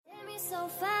so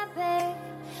far, babe.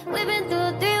 We've been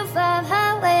through 3 or 5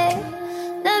 highways.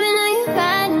 Loving how you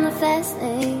ride in the fast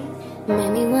lane.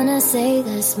 Make me wanna say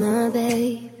that's my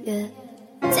babe, yeah.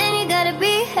 Then you gotta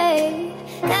behave.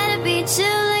 Gotta be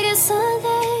chill like a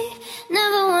Sunday.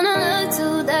 Never wanna look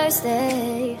too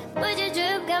thirsty. But your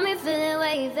drip got me feeling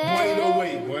wavy.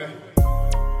 Wait, boy.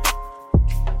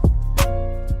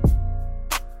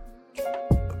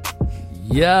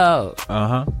 Yo,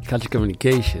 Culture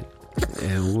Communication,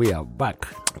 and we are back.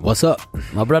 What's up?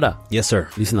 My brother. Yes sir.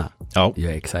 Lyssna. Ja.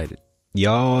 Jag är excited.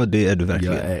 Ja, det är du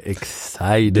verkligen. Jag är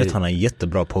excited. Du vet, han har en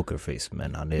jättebra pokerface,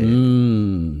 men han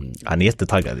är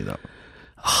jättetaggad idag.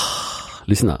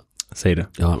 Lyssna. Säg det.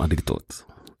 Jag har en anekdot.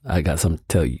 I got something to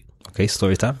tell you. Okej,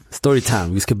 storytime. Storytime.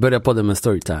 Vi ska börja på det med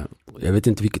storytime. Jag vet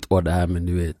inte vilket år det är, men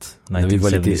du vet.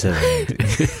 1977.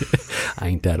 I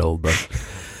ain't that old, bro.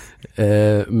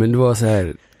 Men det var så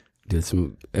här, det är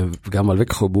som en gammal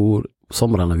Växjöbor.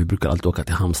 Somrarna vi brukar alltid åka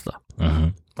till Halmstad.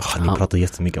 Ni pratar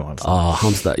jättemycket om Halmstad.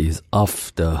 Halmstad is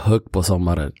off the hook på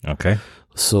sommaren. Okej.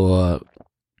 Så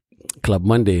Club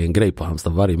Monday är en grej på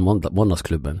Halmstad varje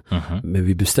måndagsklubben. Men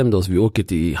vi bestämde oss, vi åker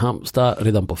till Halmstad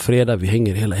redan på fredag. Vi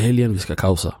hänger hela helgen, vi ska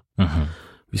kausa.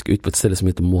 Vi ska ut på ett ställe som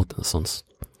heter Mårtenssons.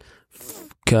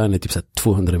 Kön är typ så här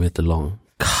 200 meter lång.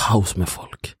 Kaos med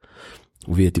folk.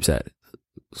 Och vi är typ så här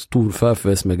stor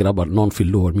förfest med grabbar. Någon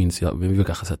fyllde år, minns jag. Men vi var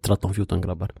kanske 13-14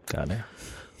 grabbar. Ja, det.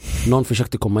 Någon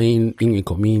försökte komma in, ingen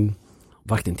kom in.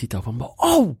 Vakten tittade på, han bara,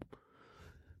 oh!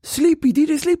 Sleepy,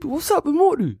 DJ Sleepy, what's up, hur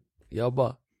mår du? Jag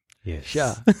bara, Yes.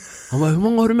 tja. Han bara, hur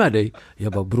många har du med dig?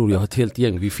 Jag bara, bror, jag har ett helt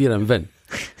gäng, vi firar en vän.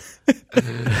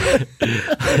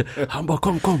 Han bara,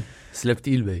 kom. Släpp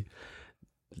till mig.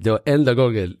 Det var enda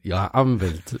gången jag har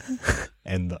använt.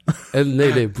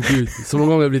 Nej, på gud. Så många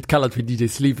gånger har jag blivit kallad för DJ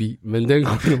Sleepy. Men den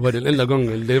gången var den enda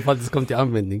gången det faktiskt kom till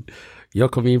användning.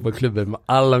 Jag kom in på klubben med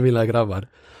alla mina grabbar.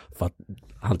 För att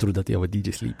han trodde att jag var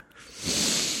DJ Sleepy.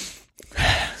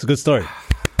 It's a good story.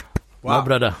 Wow.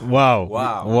 Brother.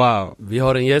 Wow. Vi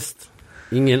har en gäst.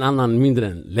 Ingen annan mindre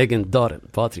än legendaren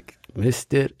Patrik.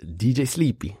 Mr. DJ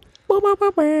Sleepy.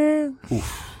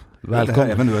 Välkommen.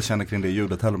 Jag vet inte hur jag känner kring det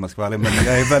ljudet heller om jag ska vara ärlig, men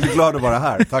jag är väldigt glad att vara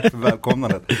här. Tack för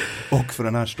välkomnandet och för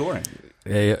den här storyn.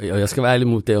 Jag ska vara ärlig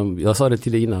mot dig. Jag sa det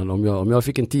till dig innan. Om jag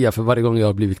fick en 10 för varje gång jag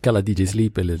har blivit kallad DJ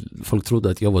Sleep eller folk trodde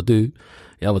att jag var du,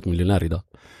 jag har varit miljonär idag.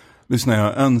 Lyssna,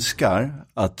 jag önskar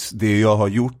att det jag har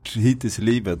gjort hittills i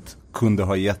livet kunde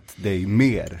ha gett dig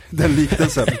mer. Den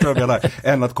liknelsen, tror jag där,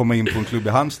 än att komma in på en klubb i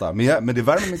Halmstad. Men det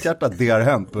värmer mitt hjärta att det har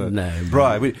hänt. Nej,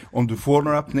 bra, om du får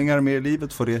några öppningar mer i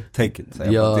livet får det take it.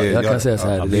 Jag kan säga så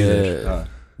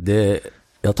här,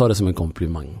 jag tar det som en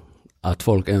komplimang. Att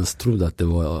folk ens trodde att det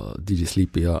var DJ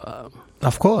Sleepy.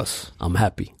 Of course. I'm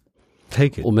happy. Take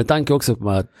it. Och med tanke också på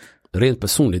att rent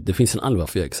personligt, det finns en anledning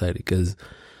varför jag är excited. Because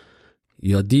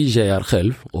jag DJar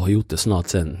själv och har gjort det snart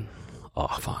sen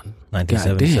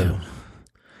 1977.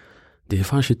 Det är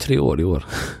fan 23 år i år.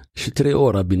 23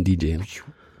 år har been DJing.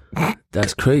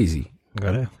 That's crazy.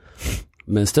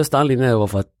 Men största anledningen var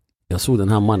för att jag såg den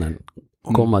här mannen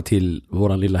komma till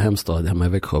våran lilla hemstad hemma i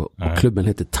Växjö. Och klubben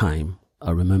heter Time. I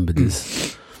remember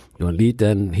this. Det var en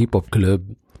liten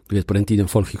hiphopklubb. Du vet, på den tiden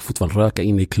folk fick fortfarande röka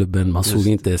in i klubben. Man såg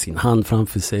inte sin hand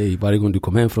framför sig. Varje gång du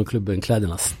kom hem från klubben,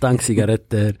 kläderna stank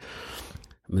cigaretter.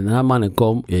 Men den här mannen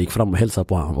kom, jag gick fram och hälsade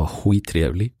på honom. Han var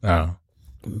skittrevlig. Ja.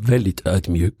 Väldigt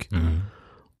ödmjuk.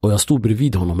 Och jag stod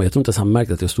bredvid honom. Och jag tror inte att han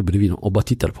märkte att jag stod bredvid honom. Och bara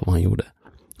tittade på vad han gjorde.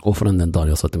 Och från den dagen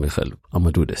jag sa till mig själv, I'm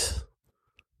gonna do this.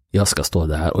 Jag ska stå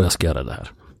där och jag ska göra det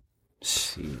här.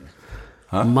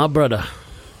 My brother.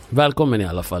 Välkommen i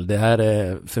alla fall. Det här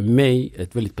är för mig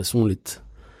ett väldigt personligt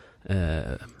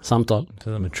samtal. Det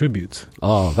är en tribute.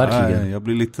 Ja, verkligen. Jag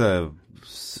blir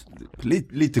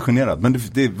lite generad, men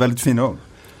det är väldigt fina ord.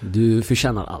 Du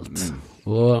förtjänar allt.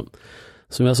 Och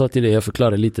som jag sa till dig, jag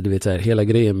förklarar lite, du vet så här, hela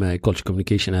grejen med Culture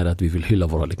Communication är att vi vill hylla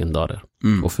våra legendarer.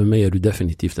 Och för mig är du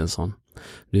definitivt en sån.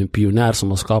 Du är en pionjär som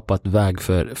har skapat väg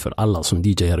för alla som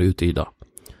DJar ute idag.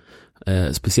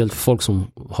 Speciellt folk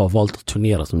som har valt att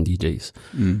turnera som DJs.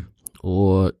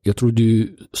 Och jag tror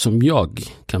du, som jag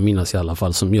kan minnas i alla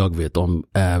fall, som jag vet om,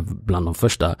 är bland de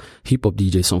första hiphop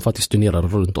DJs som faktiskt turnerar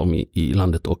runt om i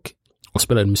landet och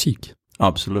spelar musik.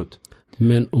 Absolut.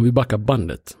 Men om vi backar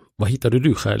bandet, vad hittade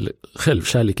du själv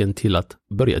kärleken till att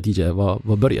börja DJ?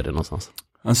 Vad började det någonstans?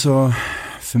 Alltså,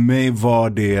 för mig var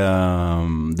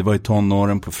det var i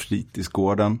tonåren på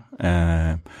fritidsgården.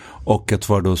 Och jag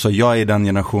var då, så jag är den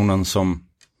generationen som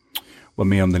var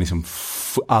med om den liksom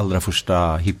allra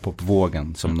första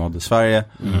hiphop-vågen som nådde Sverige.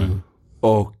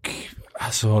 Och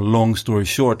alltså, long story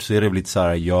short så är det lite så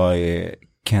här, jag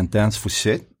can't dance for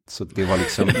shit. Så det var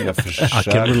liksom, jag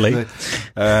försökte.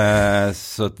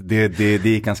 Så det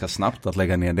gick ganska snabbt att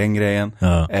lägga ner den grejen.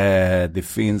 Ja. Det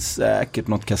finns säkert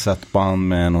något kassettband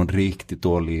med någon riktigt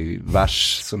dålig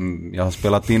vers som jag har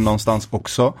spelat in någonstans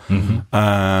också.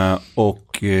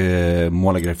 Och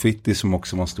Måla graffiti som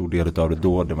också var en stor del av det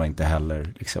då. Det var inte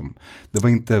heller liksom, det var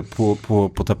inte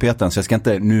på tapeten. Så jag ska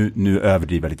inte nu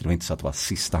överdriva lite. Det var inte så att det var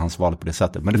sistahandsvalet på det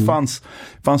sättet. Men det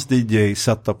fanns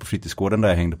DJ-setup på fritidsgården där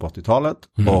jag hängde på 80-talet.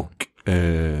 Och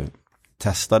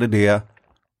testade det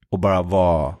och bara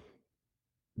var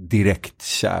direkt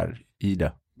kär i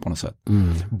det på något sätt.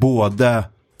 Både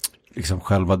liksom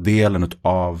själva delen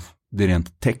av det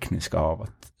rent tekniska av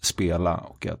att spela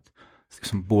och att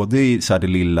liksom både i så här det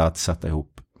lilla att sätta ihop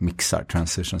mixar,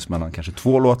 transitions mellan kanske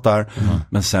 2 låtar,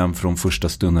 men sen från första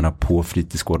stunderna på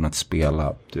fritidsgården att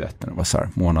spela, du vet, det var så här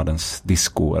månadens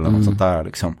disco eller något sånt där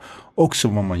liksom. Också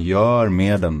vad man gör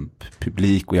med en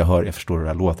publik, och jag förstår hur det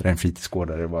här låter, det är en fritidsgård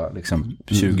där det var liksom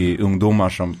 20 ungdomar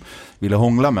som ville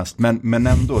hångla mest, men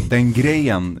ändå, den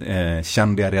grejen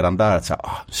kände jag redan där att så här,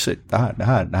 shit, det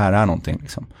här är någonting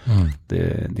liksom.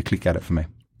 Det klickade för mig.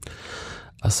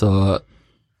 Alltså,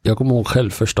 jag kommer ihåg själv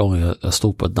första gången jag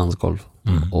stod på ett dansgolv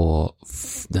och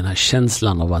den här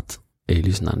känslan av att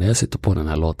lyssna, när jag sitter på den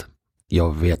här låten,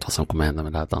 jag vet vad som kommer hända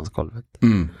med det här dansgolvet.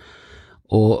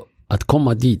 Och att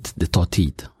komma dit, det tar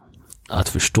tid att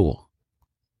förstå.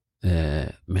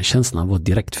 Men känslan var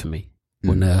direkt för mig.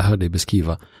 Och när jag hörde dig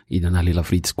beskriva i den här lilla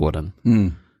fritidsgården,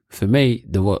 för mig,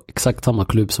 det var exakt samma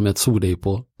klubb som jag såg dig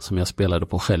på, som jag spelade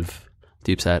på själv.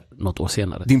 Typ så här något år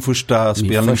senare. Din första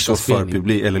spelning så för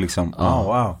publik, eller liksom,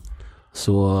 wow.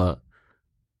 Så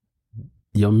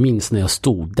jag minns när jag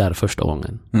stod där första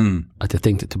gången att jag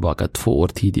tänkte tillbaka 2 år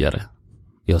tidigare.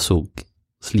 Jag såg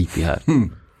Sleepy här.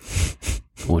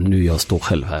 Och nu jag står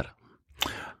själv här.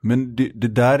 Men det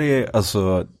där är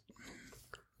alltså,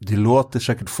 det låter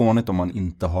säkert fånigt om man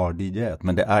inte har DJ-et,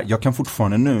 men det är, jag kan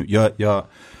fortfarande nu, jag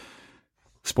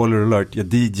spoiler alert,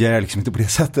 jag DJar liksom inte på det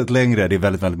sättet längre. Det är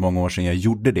väldigt, väldigt många år sedan jag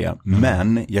gjorde det.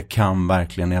 Men jag kan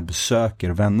verkligen, när jag besöker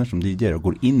vänner som DJar och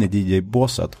går in i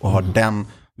DJ-båset och har den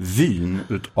vyn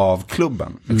utav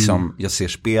klubben. Liksom, jag ser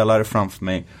spelare framför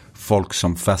mig, folk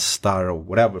som festar och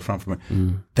whatever framför mig.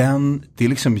 Det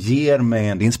liksom ger mig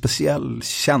det är en speciell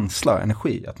känsla,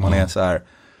 energi. Att man är så här,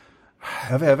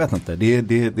 jag vet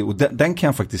inte. Och den kan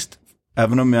jag faktiskt,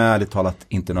 även om jag ärligt talat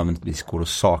inte nödvändigtvis går och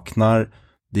saknar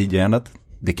DJ-andet,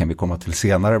 det kan vi komma till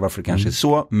senare varför det kanske är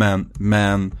så,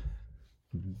 men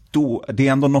då, det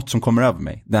är ändå något som kommer över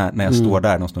mig när jag står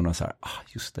där någonstans och så här,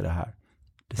 just det här.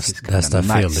 That's that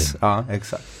feeling. Ja,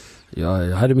 exakt.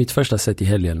 Jag hade mitt första set i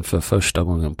helgen för första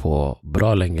gången på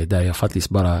bra länge, där jag faktiskt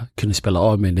bara kunde spela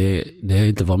av mig. Det jag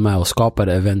inte var med och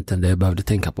skapade eventen, där jag behövde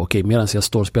tänka på, medan jag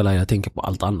står och spelar, jag tänker på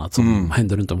allt annat som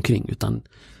händer runt omkring, utan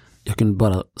jag kunde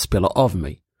bara spela av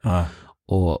mig.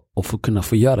 Och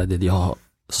få göra det jag har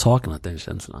saknat, den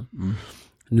känslan.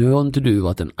 Nu har inte du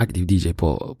varit en aktiv DJ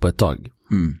på ett tag.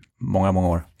 Många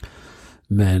år.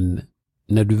 Men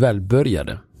när du väl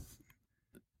började,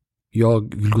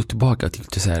 jag vill gå tillbaka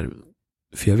till så här,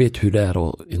 för jag vet hur det är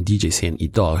och en DJ-scen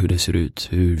idag, hur det ser ut,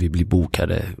 hur vi blir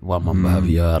bokade, vad man behöver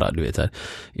göra, du vet här.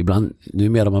 Ibland,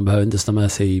 numera man behöver inte stämma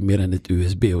med sig mer än ett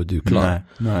USB och du är klar.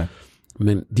 Nej.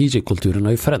 Men DJ-kulturen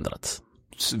har ju förändrats.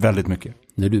 Väldigt mycket.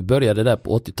 När du började där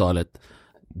på 80-talet,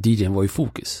 DJ:n var i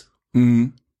fokus.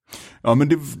 Ja, men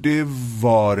det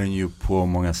var den ju på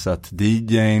många sätt.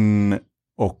 DJ:n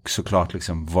och såklart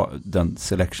liksom den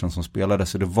selection som spelade.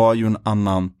 Så det var ju en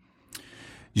annan,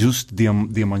 just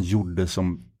det man gjorde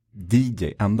som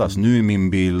DJ endast. Nu är min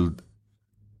bild,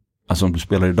 alltså om du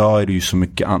spelar idag är det ju så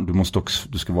mycket,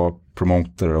 du ska vara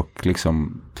promoter och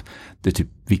liksom, det är typ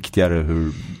viktigare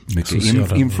hur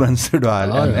mycket influencer du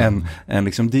är än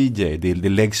liksom DJ. Det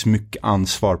läggs mycket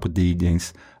ansvar på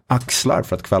DJ:ns axlar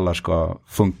för att kvällar ska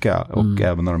funka, och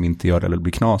även när de inte gör det eller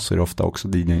blir knas, så är det ofta också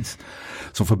DJs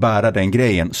som får bära den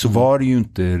grejen. Så var det ju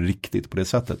inte riktigt på det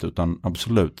sättet, utan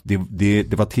absolut, det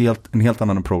var en helt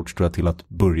annan approach tror jag till att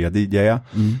börja DJa,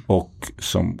 och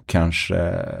som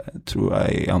kanske tror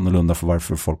jag är annorlunda för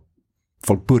varför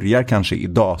folk börjar kanske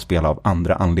idag spela av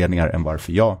andra anledningar än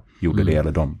varför jag gjorde det,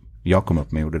 eller jag kom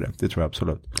upp med gjorde det. Det tror jag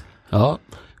absolut. Ja,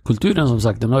 kulturen som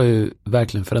sagt, den har ju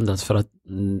verkligen förändrats, för att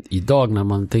idag när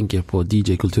man tänker på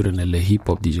DJ-kulturen eller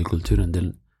hiphop-DJ-kulturen,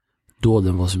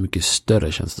 den var så mycket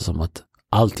större, känns det som, att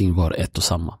allting var ett och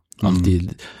samma.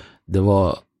 Alltid, det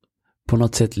var på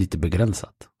något sätt lite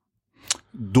begränsat.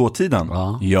 Dåtiden?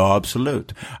 Ja,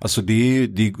 absolut. Alltså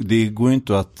det går ju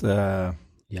inte att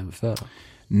jämföra.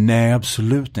 Nej,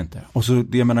 absolut inte. Och så,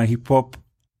 jag menar, hiphop,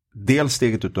 dels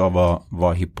steget utav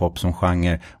vad hiphop som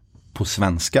genre, på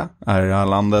svenska är i det här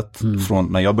landet.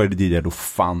 Från när jag började DJa, då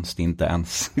fanns det inte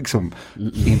ens liksom,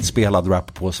 inspelad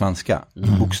rap på svenska,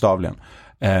 bokstavligen.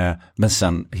 Men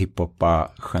sen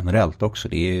hiphopa generellt också.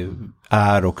 Det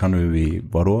är och har nu i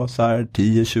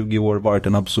 10-20 år varit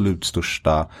den absolut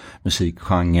största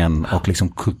musikgenren och liksom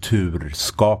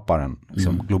kulturskaparen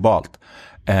liksom, globalt.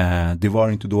 Det var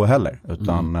inte då heller,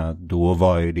 utan då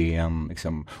var ju det en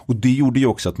liksom, och det gjorde ju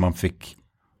också att man fick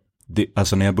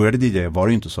alltså när jag började DJ var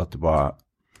det ju inte så att det var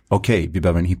okej, vi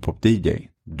behöver en hiphop-DJ.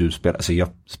 Alltså jag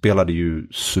spelade ju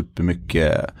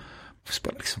supermycket,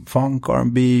 liksom funk,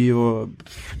 R&B och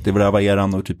det var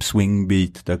eran och typ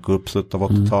swingbeat dök upp slutet av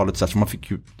 80-talet, så man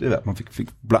fick ju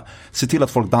se till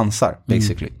att folk dansar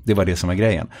basically. Det var det som var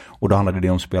grejen. Och då handlade det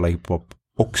om att spela hiphop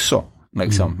också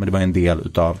liksom. Men det var en del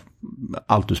utav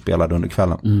allt du spelade under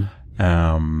kvällen.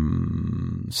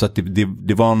 Så att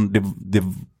det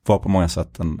var på många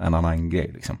sätt en annan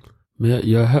grej liksom. Men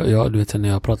jag hör, du vet när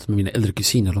jag pratat med mina äldre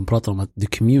kusiner, de pratar om att the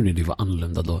community var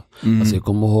annorlunda då. Alltså jag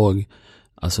kommer ihåg,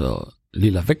 alltså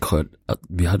lilla Växjö, att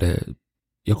vi hade,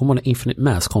 jag kommer ihåg när Infinite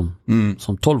Mass kom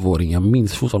som 12-åring, jag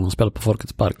minns fortfarande de spelade på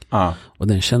Folkets Park. Och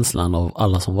den känslan av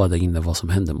alla som var där inne, vad som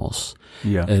hände med oss.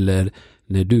 Eller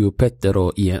när du och Petter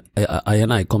och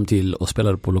I&I kom till och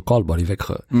spelade på lokalbar i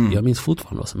Växjö. Jag minns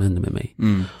fortfarande vad som hände med mig.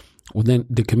 Och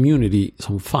the community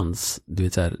som fanns, du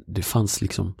vet så här, det fanns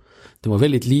liksom, det var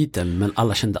väldigt liten, men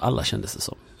alla kändes det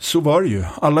som. Så var det ju.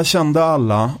 Alla kände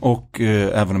alla, och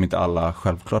även om inte alla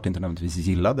självklart inte nödvändigtvis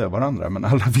gillade varandra, men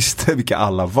alla visste vilka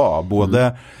alla var,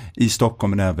 både i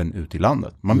Stockholm men även ute i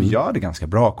landet. Man gör det ganska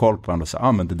bra koll på varandra och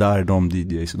säger, men det där är de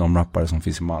DJs och de rappare som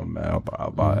finns i Malmö och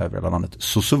bara över hela landet.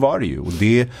 Så var det ju, och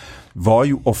det var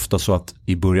ju ofta så att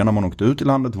i början när man åkte ut i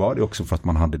landet var det också för att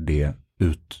man hade det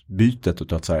utbytet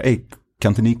och att säga,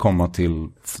 kan inte ni komma till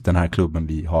den här klubben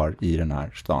vi har i den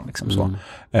här stan liksom så.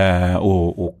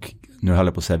 Och nu höll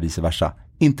jag på att säga vice versa.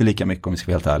 Inte lika mycket, om vi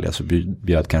ska vara helt ärliga, så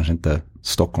bjöd kanske inte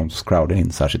Stockholms crowden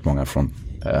in särskilt många från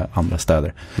andra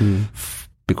städer.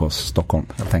 Because Stockholm,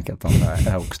 helt enkelt,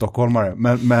 och stockholmare.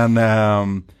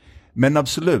 Men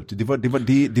absolut,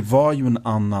 det var ju en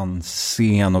annan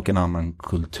scen och en annan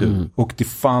kultur. Och det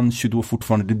fanns ju då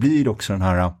fortfarande, det blir också den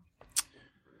här,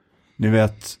 ni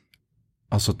vet,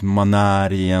 alltså att man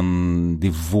är i det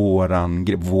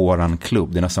är våran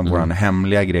klubb. Det är nästan våran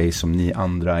hemliga grej som ni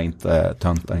andra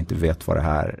töntar inte vet vad det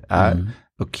här är.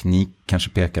 Och ni kanske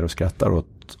pekar och skrattar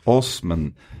åt oss,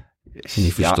 men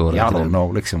ni förstår I don't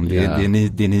know, liksom. Det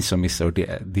är ni som missar, och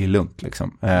det är lugnt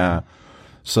liksom.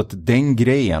 Så att den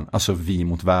grejen, alltså vi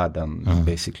mot världen,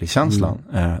 basically känslan,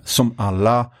 som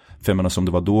alla, för jag menar, som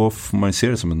det var då, får man se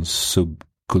det som en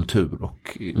subkultur,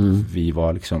 och vi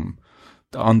var liksom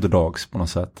underdogs på något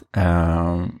sätt.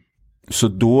 Så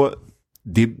då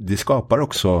det skapar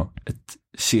också ett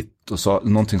shit och så,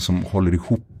 någonting som håller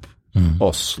ihop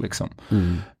oss liksom.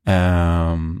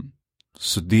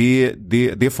 Så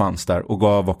det fanns där, och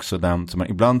gav också den som man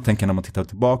ibland tänker när man tittar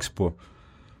tillbaks på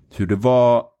hur det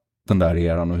var den där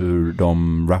eran och hur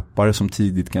de rappare som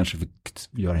tidigt kanske fick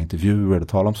göra intervjuer eller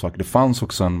tala om saker. Det fanns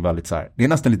också en väldigt så här, det är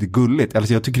nästan lite gulligt,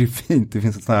 alltså jag tycker det är fint, det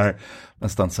finns ett så här,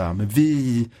 nästan så här, men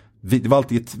det var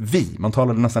alltid ett vi, man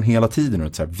talade nästan hela tiden ur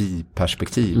ett så här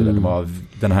vi-perspektiv, eller det var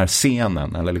den här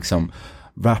scenen, eller liksom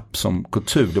rap som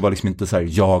kultur, det var liksom inte så här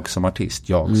jag som artist,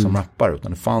 jag som rappare,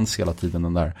 utan det fanns hela tiden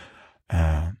den där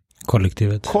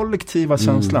kollektiva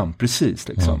känslan, precis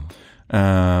liksom,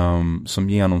 som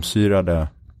genomsyrade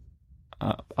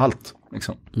allt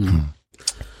liksom.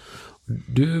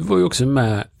 Du var ju också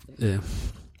med,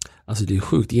 alltså det är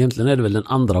sjukt, egentligen är det väl den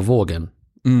andra vågen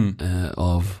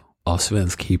av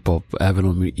svensk hiphop, även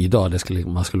om idag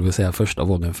man skulle vilja säga första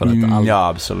vågen, för att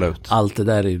absolut. Allt det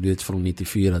där är från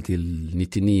 94 till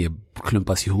 99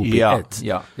 klumpas ihop i ett.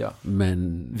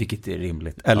 Men vilket är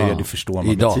rimligt. Eller det förstår man.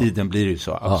 Idag, med tiden blir det ju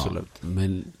så, absolut.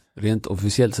 Men rent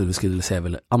officiellt så skulle jag säga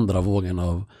väl andra vågen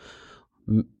av,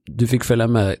 du fick följa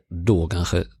med då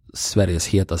kanske Sveriges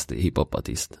hetaste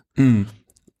hiphopartist.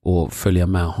 Och följa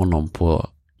med honom på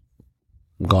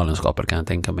galenskaper, kan jag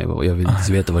tänka mig. Och jag vill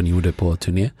inte veta vad ni gjorde på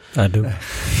turné.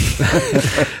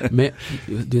 Men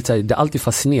du vet, det har alltid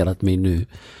fascinerat mig nu,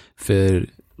 för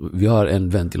vi har en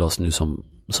vän till oss nu som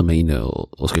är inne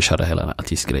och ska köra hela den här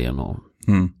artistgrejen, och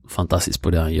fantastiskt på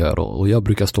det han gör, och jag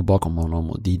brukar stå bakom honom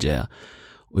och DJa,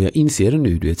 och jag inser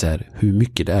nu, du vet så här, hur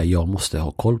mycket det är jag måste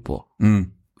ha koll på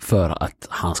för att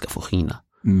han ska få skina.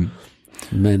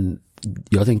 Men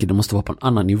jag tänker det måste vara på en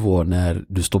annan nivå när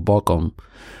du står bakom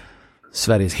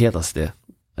Sveriges hetaste.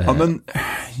 Ja, men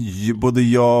både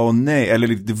ja och nej, eller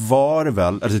det var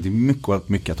väl, alltså det är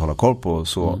mycket att hålla koll på och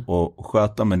så, och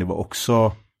sköta, men det var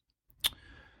också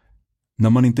när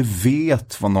man inte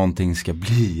vet vad någonting ska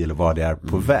bli eller vad det är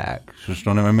på väg.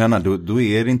 Förstår ni vad jag menar? Då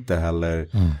är det inte heller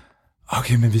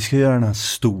okej, men vi ska göra den här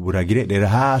stora grejen. Det är det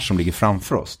här som ligger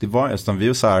framför oss. Det var just vi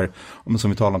är så här, som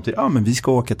vi talade om tidigare, men vi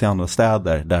ska åka till andra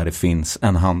städer där det finns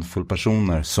en handfull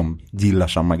personer som gillar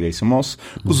samma grej som oss.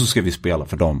 Och så ska vi spela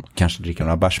för dem, kanske dricka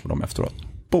några bärs med dem efteråt.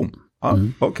 Boom. Ja,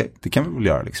 okej, det kan vi väl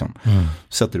göra liksom.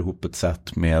 Sätter ihop ett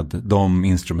sätt med de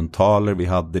instrumentaler vi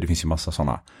hade. Det finns ju massa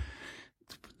sådana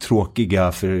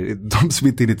tråkiga, för de som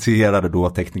inte är initierade då,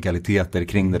 teknikaliteter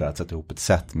kring det där, att sätta ihop ett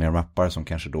set med rappare som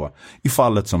kanske då, i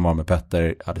fallet som var med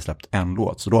Petter, hade släppt en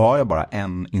låt. Så då har jag bara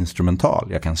en instrumental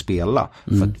jag kan spela,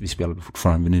 för att vi spelar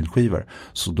fortfarande vinylskivor.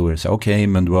 Så då är det så här, okej,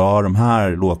 men du har de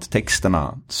här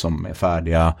låttexterna som är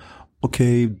färdiga.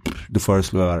 Okej, då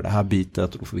föreslår jag det här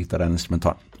bitet och då får vi hitta den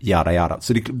instrumental. Jada.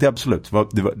 Så det absolut,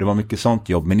 det var mycket sånt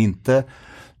jobb, men inte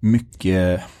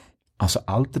mycket, alltså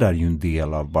allt det där är ju en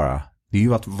del av bara, det är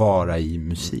ju att vara i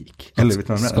musik. Eller vet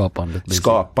du vad jag menar?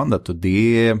 Skapandet, och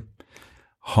det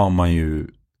har man ju,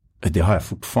 det har jag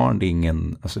fortfarande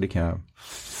ingen, alltså det kan jag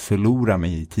förlora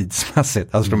mig i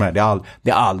tidsmässigt. Alltså det har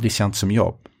aldrig känts som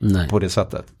jobb. Nej. På det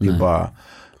sättet. Det är bara,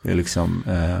 det är liksom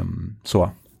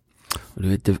så. Du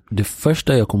vet, det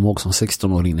första jag kommer ihåg som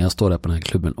 16-åring när jag står där på den här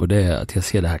klubben, och det är att jag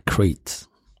ser det här crate.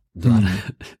 Du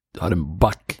har en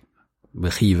back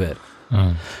med skivor.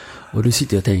 Och då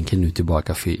sitter jag och tänker nu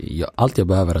tillbaka, för allt jag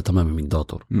behöver är att ta med mig min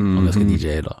dator om jag ska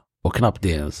DJ idag. Och knappt det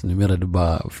ens. Numera är det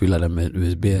bara fylla den med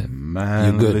USB.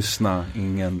 Men lyssna,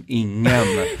 ingen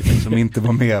som inte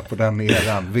var med på den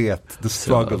eran vet the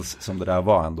struggles som det där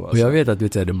var ändå. Och jag vet att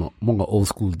det är många old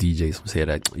school DJs som säger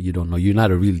att you don't know, you're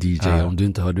not a real DJ om du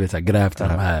inte har grävt de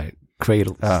här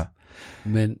cradles.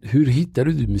 Men hur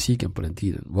hittade du musiken på den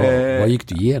tiden? Vad gick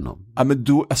du igenom? Ja, men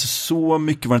då, alltså så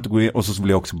mycket var det inte gå igenom. Och så vill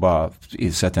jag också bara,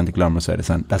 så att jag inte glömmer, så är det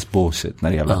sen, that's bullshit när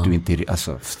det gäller att du inte,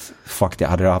 alltså fuck det,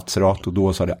 hade jag haft Serato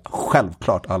då så hade jag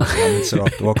självklart alla haft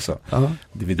Serato också.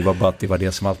 Det var bara att det var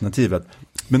det som alternativet.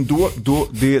 Men då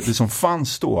det som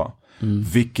fanns då,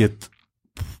 vilket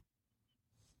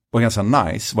var ganska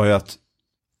nice, var ju att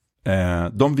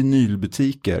de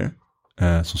vinylbutiker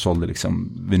som sålde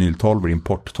liksom vinyltolver,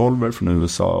 importtolver från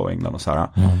USA och England och så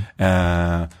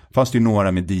här. Fanns det ju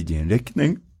några med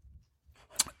DJ-inriktning.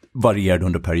 Varierade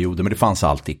under perioder, men det fanns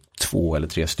alltid 2 eller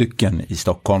 3 stycken i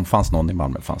Stockholm. Fanns någon i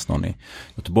Malmö, fanns någon i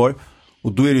Göteborg.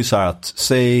 Och då är det ju så här att,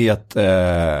 säg att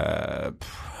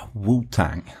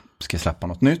Wu-Tang ska släppa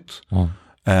något nytt.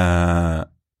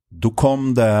 Då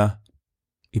kom det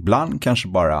ibland kanske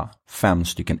bara 5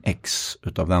 stycken ex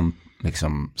utav den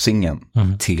liksom singeln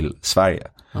till Sverige.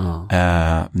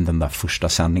 Den där första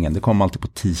sändningen, det kom alltid på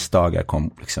tisdagar,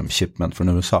 kom liksom shipment från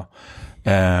USA.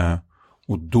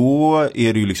 Och då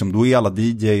är det ju liksom, då är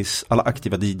alla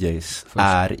aktiva DJs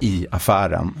är i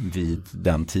affären vid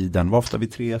den tiden. Var ofta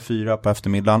vid 3-4 på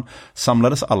eftermiddagen.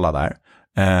 Samlades alla där.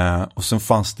 Och sen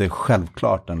fanns det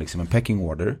självklart en pecking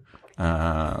order.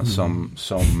 Som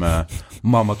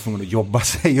mamma var tvungen att jobba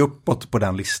sig uppåt på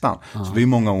den listan. Så det var ju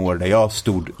många år där jag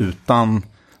stod utan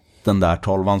den där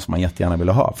 12an som man jättegärna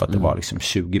ville ha, för att det var liksom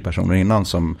 20 personer innan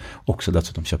som också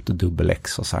dessutom köpte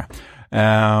dubbel-X och så här.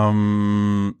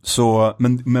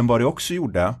 Men vad det också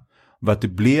gjorde var att det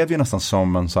blev ju nästan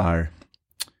som en så här,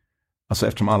 alltså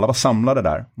eftersom alla var samlade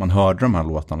där, man hörde de här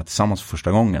låtarna tillsammans för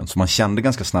första gången, så man kände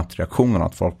ganska snabbt reaktionen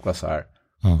att folk var så här,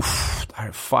 det här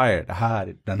är fire,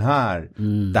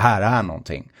 det här är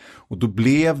någonting. Och då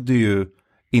blev det ju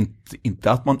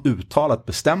inte att man uttalat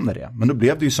bestämde det, men då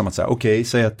blev det ju som att säga, okej,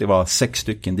 säg att det var 6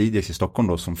 stycken DJs i Stockholm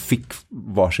då som fick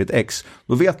varsitt ex.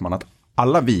 Då vet man att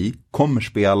alla vi kommer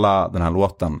spela den här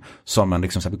låten som en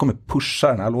liksom, så här, vi kommer pusha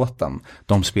den här låten,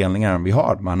 de spelningar vi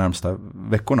har de här närmsta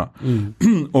veckorna.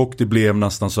 Och det blev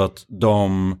nästan så att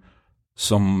de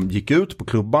som gick ut på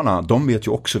klubbarna, de vet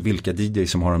ju också vilka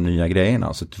DJs som har de nya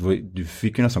grejerna. Så du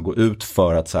fick ju nästan gå ut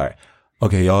för att så här,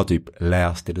 okej, jag har typ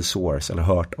läst i The Source eller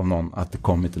hört av någon att det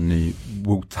kommit en ny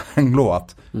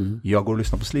Wu-Tang-låt. Jag går och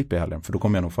lyssnar på Sleepy i helgen, för då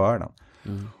kommer jag nog föra den.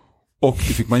 Och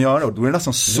det fick man göra, och då är det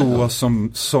nästan så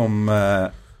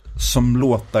som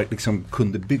låtar liksom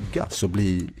kunde byggas och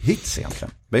bli hits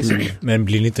egentligen. Men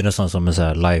blir det inte nästan som en så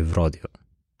här live-radio?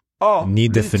 Ja, ni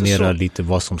definierar lite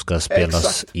vad som ska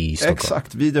spelas i Stockholm.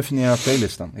 Exakt, vi definierar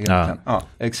playlisten egentligen. Ja,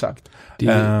 exakt. Det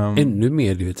är ännu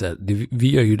mer, du vet,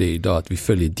 vi gör ju det idag att vi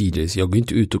följer DJs. Jag går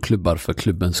inte ut och klubbar för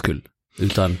klubbens skull,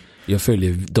 utan jag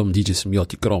följer de DJs som jag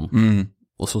tycker om.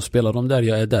 Och så spelar de där,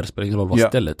 jag är där, spelar ingen roll vad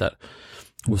stället är.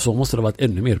 Och så måste det ha varit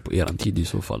ännu mer på eran tid i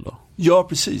så fall då. Ja,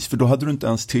 precis, för då hade du inte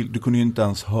ens du kunde ju inte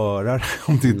ens höra det,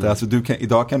 om det inte, alltså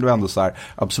idag kan du ändå så här,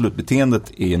 absolut,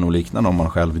 beteendet är nog liknande om man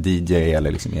själv är DJ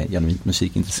eller liksom är genuint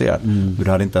musikintresserad.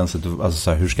 Du hade inte ens, alltså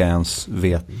så här, hur ska jag ens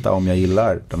veta om jag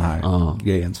gillar den här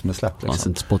grejen som är släppt liksom. Fanns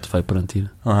inte Spotify på den tiden.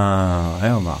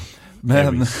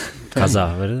 Men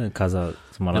Kaza, vad är det? Kaza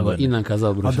som alla det var innan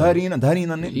Kaza, bror. det här är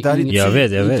innan jag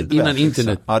vet. Innan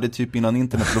internet. Ja, det är typ innan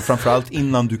internet, och framförallt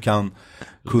innan du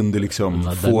kunde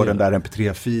liksom få den där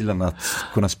MP3-filen att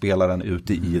kunna spela den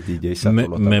ute i ett DJ-set.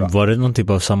 Men var det någon typ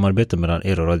av samarbete mellan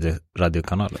er och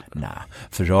radiokanaler? Nej,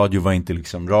 för radio var inte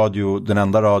liksom den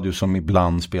enda radio som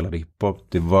ibland spelade hiphop,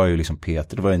 det var ju liksom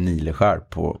Peter, det var ju Nileskär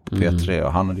på P3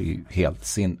 och han hade ju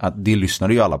helt det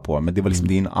lyssnade ju alla på, men det var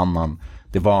liksom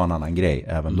det var en annan grej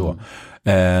även då.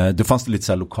 Det fanns det lite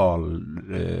så här lokal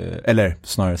eller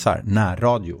snarare så här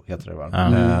närradio heter det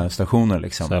va? Stationer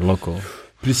liksom. Så här local.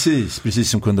 Precis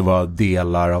som kunde vara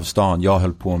delar av stan. Jag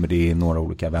höll på med det i några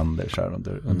olika vänder så här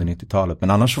under 90-talet.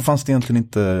 Men annars så fanns det egentligen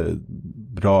inte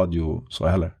radio så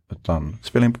heller. Utan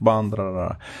spela in på band.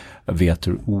 Jag vet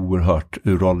hur oerhört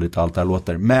urrolligt allt det här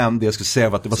låter. Men det jag skulle säga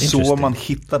var att det var så man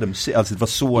hittade musik. Alltså det var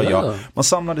så man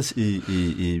samlades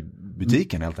i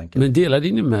butiken helt enkelt. Men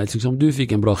delade ni med, liksom, du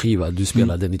fick en bra skiva, du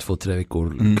spelade den i 2-3 veckor,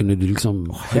 kunde du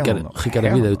liksom skicka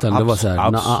den vidare, utan det var så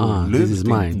här, this is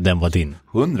mine. Den var din.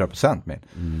 100% min.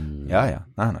 Ja.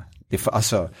 Nej.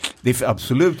 Det är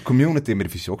absolut community, men det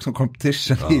finns ju också en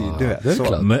competition i det.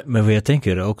 Så. Men vad jag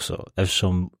tänker är också,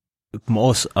 eftersom med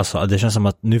oss, alltså, det känns som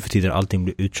att nu för tiden allting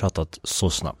blir utchattat så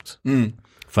snabbt.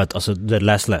 För att alltså det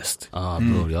last.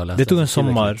 Bro, det tog en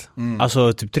sommar,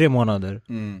 alltså typ 3 månader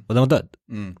och den var död.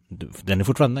 Den är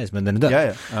fortfarande nice, men den är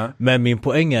död. Ja. Men min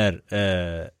poäng är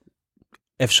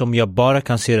eftersom jag bara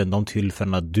kan se den de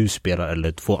tillfällena du spelar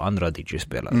eller 2 andra DJ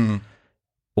spelar.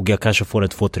 Och jag kanske får det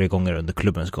 2-3 gånger under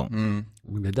klubbens gång.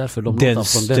 Det är därför de låtar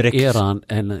från den eran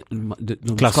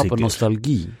de skapar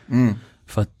nostalgi.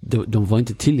 För att de var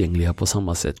inte tillgängliga på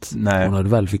samma sätt. Nej. Och när du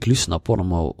väl fick lyssna på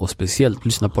dem och speciellt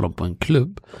lyssna på dem på en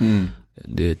klubb.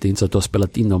 Det är inte så att du har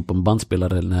spelat in dem på en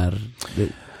bandspelare när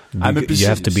you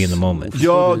have to be in the moment.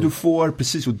 Ja, du får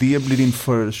precis, och det blir din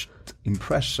first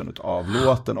impression av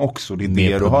låten också. Det är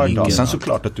det du har idag. Sen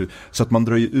såklart så att man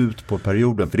drar ju ut på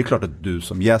perioden, för det är klart att du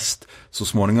som gäst så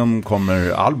småningom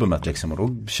kommer albumet liksom, och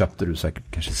då köpte du säkert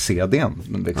kanske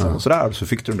CD:n liksom, och sådär, så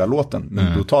fick du den där låten.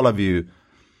 Men då talar vi ju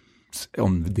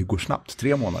om det går snabbt,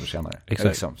 3 månader senare. Exakt.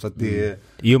 Liksom. Så att det,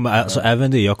 jo, men alltså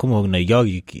även det, jag kommer ihåg när jag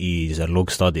gick i så här,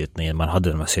 lågstadiet när man hade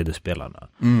de här CD-spelarna.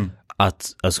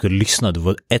 Att jag skulle lyssna, det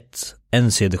var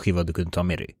en CD-skiva du kunde ta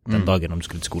med dig den dagen om du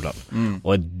skulle till skolan.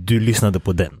 Och du lyssnade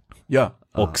på den. Ja.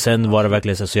 Och sen var det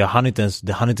verkligen så jag hann inte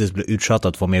ens bli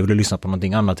uttjatat för mig. Jag ville lyssna på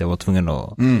någonting annat, jag var tvungen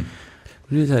att...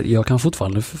 Jag kan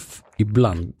fortfarande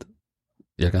ibland,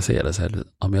 jag kan säga det så här,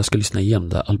 om jag ska lyssna igenom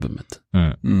det här albumet.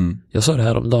 Jag sa det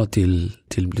här om dag till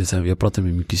jag pratade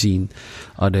med min kusin.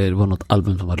 Ja, det var något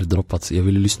album som hade droppats. Jag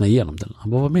ville lyssna igenom den.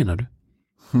 Han bara, vad menar du?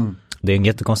 Det är en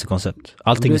jättekonstig koncept.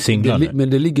 Allting är singlar. Men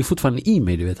det ligger fortfarande i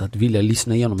mig, du vet, att vilja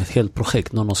lyssna igenom ett helt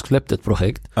projekt. Någon har släppt ett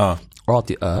projekt. A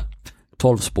till Ö.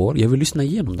 12 spår. Jag vill lyssna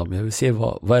igenom dem. Jag vill se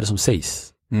vad är det som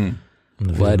sägs.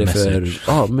 Vad är det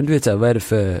för men du vet så här, vad är det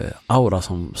för aura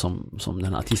som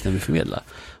den artisten vill förmedla.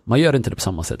 Man gör inte det på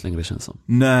samma sätt längre, känns som.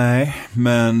 Nej,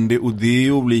 men det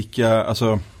är olika,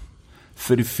 alltså,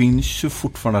 för det finns ju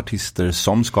fortfarande artister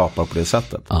som skapar på det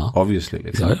sättet. Obviously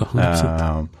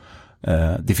liksom.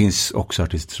 Det finns också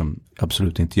artister som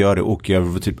absolut inte gör det, och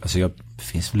det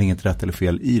finns väl inget rätt eller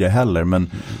fel i det heller,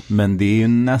 men det är ju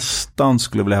nästan,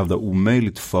 skulle jag vilja hävda,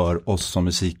 omöjligt för oss som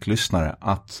musiklyssnare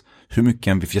att hur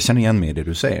mycket jag känner igen mig i det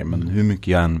du säger, men hur mycket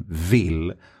jag än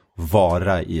vill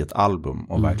vara i ett album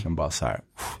och verkligen bara så här,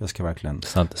 jag ska verkligen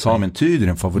ta min tid i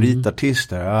en favoritartist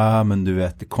där, men du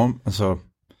vet, det kom, alltså,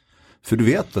 för du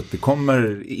vet att det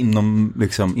kommer inom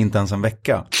liksom inte ens en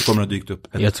vecka så kommer det dykt upp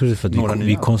jag tror det är för att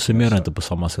vi konsumerar inte på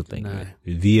samma sätt längre.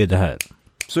 Vi är det här.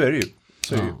 Så är det ju.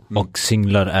 Och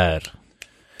singlar är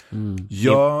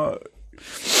ja,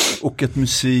 och ett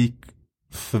musik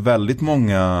för väldigt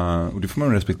många, och det får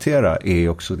man respektera, är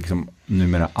också liksom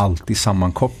numera alltid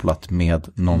sammankopplat med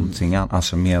någonting annat,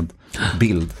 alltså med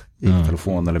bild i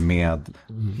telefon eller med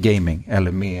gaming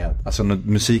eller med, alltså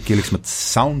musik är liksom ett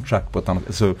soundtrack på ett annat,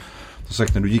 alltså som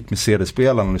sagt, när du gick med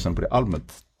CD-spelaren och lyssnade på det albumet,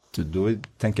 då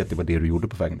tänker jag att det var det du gjorde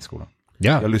på vägen till skolan.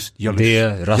 Ja,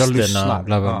 rasterna,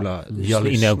 bla bla bla.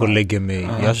 Innan jag går och lägger mig.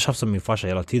 Jag tjafsar med min farsa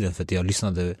hela tiden för att jag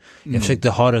lyssnade. Jag försökte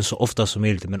ha den så ofta som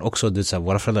möjligt, men också det, så här,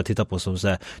 våra föräldrar tittar på som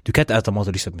säger, du kan inte äta mat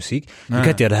och lyssna på musik. Du kan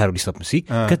inte göra det här och lyssna på musik.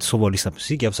 Du kan inte sova och lyssna på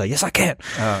musik. Jag säger, yes I can.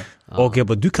 Och jag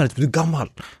bara, du kan inte, för du är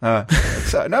gammal.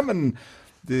 Nej, men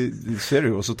det ser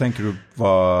du. Och så tänker du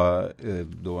vad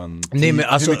då en... Nej, men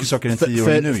alltså, hur mycket saker en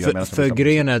 10-åring nu gör? För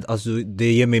grejen är att alltså,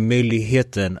 det ger mig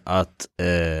möjligheten att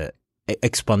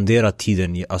expandera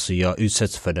tiden alltså jag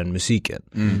utsätts för den musiken.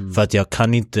 För att jag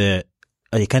kan inte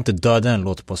döda en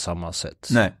låt på samma sätt.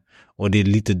 Nej. Och det är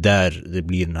lite där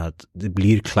det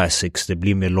blir classics, det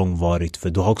blir mer långvarigt, för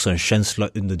du har också en känsla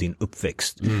under din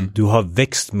uppväxt. Du har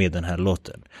växt med den här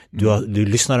låten. Du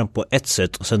lyssnar den på ett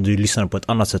sätt och sen du lyssnar den på ett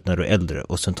annat sätt när du är äldre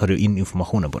och sen tar du in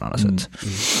informationen på ett annat sätt.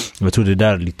 Jag tror det är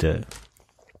där lite...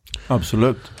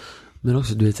 Absolut. Men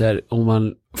också du vet här, om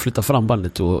man flyttar fram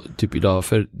bandet och typ idag,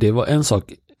 för det var en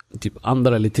sak typ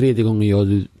andra eller tredje gången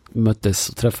du möttes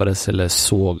och träffades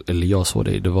eller jag såg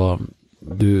dig, det var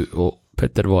du och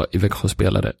Petter var i Växjö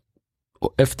spelare.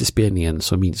 Och efter spelningen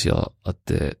så minns jag att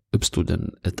det uppstod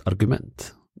ett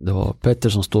argument. Det var Petter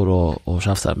som står och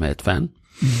tjafsar med ett fan.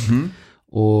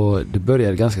 Och det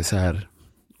började ganska så här.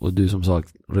 Och du som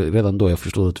sagt, redan då jag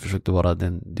förstod att du försökte vara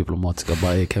den diplomatiska.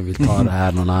 Bara, kan vi ta det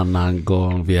här någon annan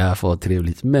gång? Vi är här för att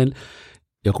trevligt. Men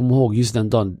jag kommer ihåg just den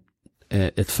dagen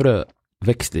ett frö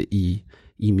växte i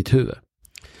mitt huvud.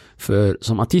 För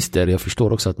som artister, jag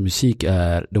förstår också att musik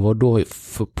det var då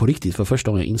på riktigt för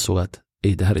första gången jag insåg att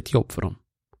det här är ett jobb för dem.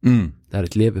 Det här är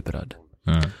ett levebröd.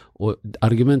 Och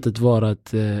argumentet var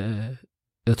att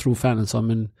jag tror fanen sa,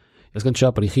 men jag ska inte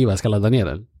köpa din skiva, jag ska ladda ner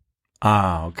den.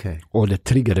 Okej. Och det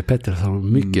triggade Petter så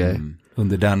mycket.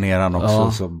 Under den eran också.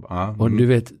 Ja. Så, Och du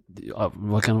vet,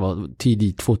 vad kan det vara,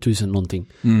 tidigt 2000 någonting.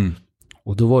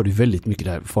 Och då var det väldigt mycket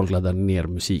där folk laddade ner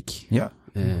musik. Ja.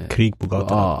 Krig på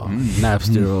gatan.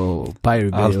 Napster och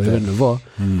Pirate Bay och hur det var.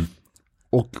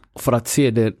 Och för att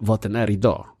se det vad den är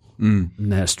idag,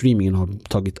 när streamingen har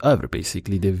tagit över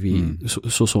basically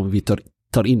det så som vi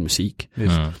tar in musik.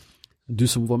 Du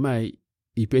som var med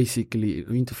i basically,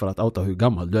 inte för att outa hur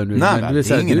gammal du är nu. Nej, men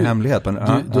det är ingen hemlighet.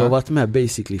 Du har varit med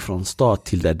basically från start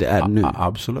till där det är nu.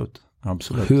 Absolut.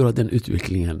 Hur har den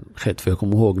utvecklingen skett? För jag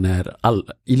kommer ihåg när all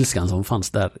ilskan som fanns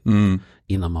där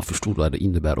innan man förstod vad det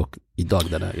innebär och idag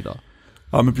där det är idag.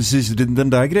 Ja, men precis, den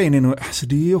där grejen är nog, alltså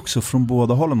det är också från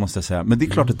båda hållen måste jag säga. Men det är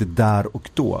klart att det där och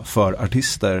då för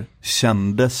artister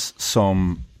kändes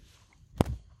som,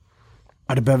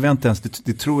 det behöver jag inte ens,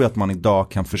 det tror jag att man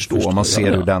idag kan förstå om man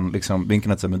ser hur den liksom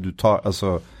vinkeln att säga, men du tar,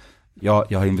 alltså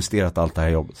jag har investerat allt det här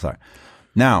jobbet så här.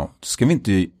 Now, ska vi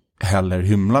inte heller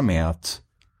hymla med att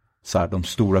så här, de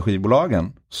stora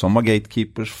skivbolagen som var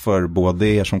gatekeepers för både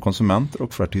er som konsumenter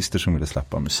och för artister som ville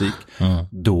släppa musik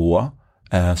då,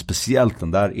 speciellt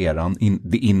den där eran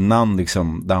innan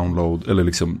liksom download eller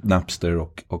liksom Napster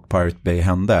och Pirate Bay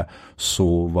hände,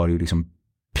 så var det ju liksom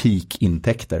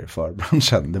peak-intäkter för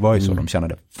branschen. Det var ju så, de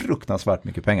tjänade fruktansvärt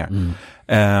mycket pengar.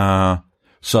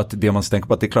 Så att det man ska tänka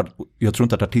på, att det är klart, jag tror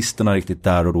inte att artisterna riktigt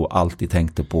där och då alltid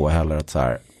tänkte på heller att så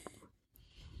här,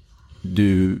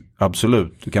 du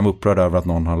kan vara upprörd över att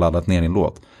någon har laddat ner din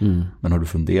låt. Men har du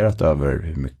funderat över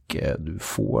hur mycket du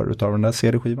får av den där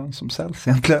CD-skivan som säljs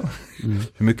egentligen?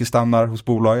 Hur mycket stannar hos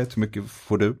bolaget? Hur mycket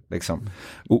får du? Liksom.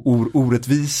 Och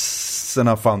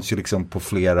orättvisorna fanns ju liksom på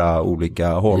flera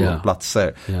olika håll och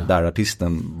platser där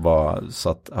artisten var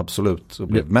satt absolut och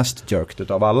blev mest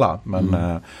jerked av alla.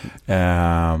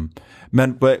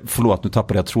 Men förlåt, nu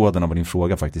tappade jag tråden av vad din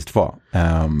fråga faktiskt var.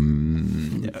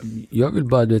 Jag vill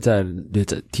bara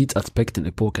det tidsaspekten,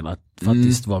 epoken, att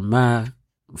faktiskt vara med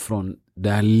från det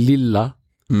här lilla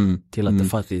till att det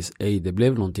faktiskt det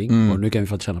blev någonting och nu kan vi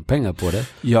faktiskt tjäna pengar på det.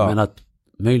 Men att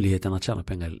möjligheten att tjäna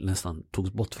pengar nästan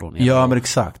togs bort från er. Ja, men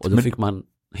exakt. Och då fick man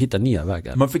hitta nya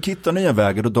vägar. Man fick hitta nya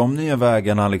vägar, och de nya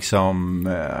vägarna liksom,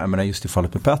 jag menar just i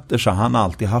fallet med Petter så har han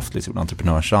alltid haft liksom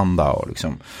entreprenörsanda och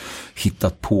liksom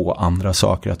hittat på andra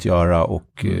saker att göra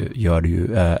och gör det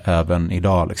ju även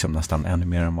idag liksom nästan ännu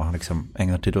mer än vad han liksom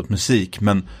ägnar tid åt musik.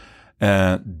 Men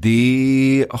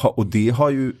det har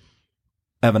ju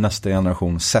även nästa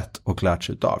generation sett och lärt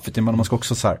sig utav. För man ska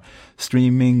också så här,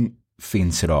 streaming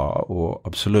finns idag och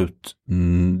absolut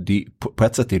på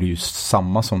ett sätt är det ju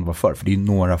samma som det var förr, för det är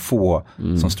några få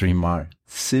som streamar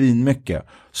svinmycket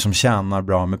som tjänar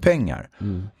bra med pengar.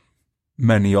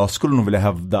 Men jag skulle nog vilja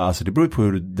hävda, alltså det beror på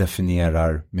hur du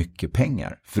definierar mycket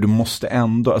pengar, för du måste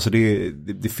ändå, alltså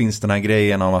det finns den här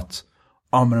grejen av att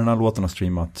men den här låten har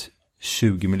streamat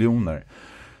 20 miljoner,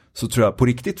 så tror jag på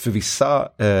riktigt för vissa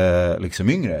liksom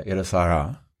yngre är det så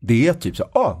här, det är typ så,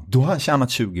 då har han tjänat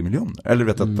 20 miljoner. Eller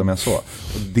vet att de är så.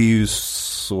 Och det är ju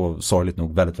så sorgligt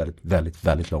nog väldigt, väldigt, väldigt,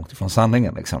 väldigt långt ifrån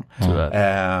sanningen. Liksom.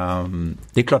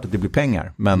 Det är klart att det blir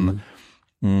pengar. Men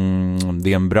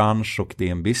det är en bransch och det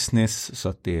är en business. Så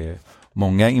att det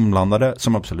många inblandade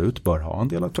som absolut bör ha en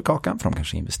del av kakan, för de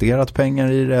kanske investerat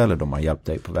pengar i det, eller de har hjälpt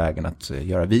dig på vägen att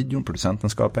göra videon, producenten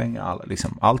ska ha pengar,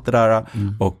 allt det där.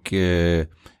 Och är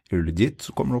du legit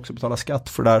så kommer du också betala skatt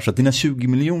för det där. Så att dina 20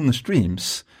 miljoner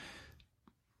streams,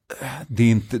 det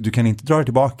är inte, du kan inte dra det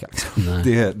tillbaka.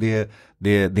 Det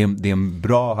är en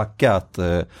bra hacka att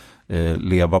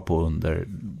leva på under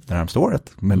det närmaste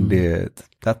året. Men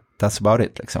that's about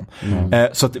it liksom.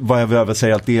 Så att, vad jag behöver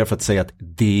säga allt det är för att säga att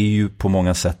det är ju på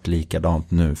många sätt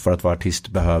likadant nu. För att vara artist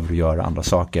behöver du göra andra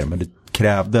saker. Men det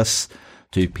krävdes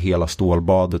typ hela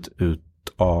stålbadet ut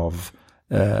av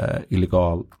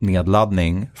illegal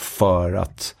nedladdning för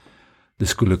att det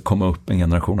skulle komma upp en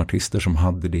generation artister som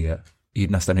hade det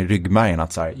nästan i ryggmärgen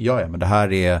att så här, ja men det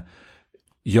här är,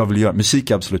 jag vill göra,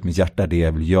 musik är absolut mitt hjärta, det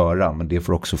jag vill göra, men det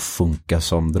får också funka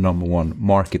som the number one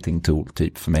marketing tool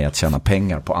typ för mig att tjäna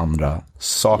pengar på andra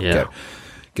saker.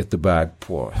 Get the bag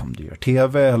på om du gör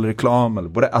tv eller reklam eller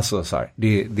både, alltså så här,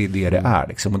 det är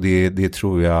liksom, och det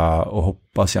tror jag och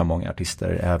hoppas jag många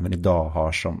artister även idag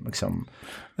har som liksom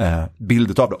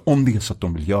bildet av det. Om det är så att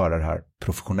de vill göra det här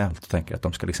professionellt och tänker att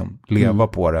de ska liksom leva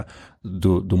på det,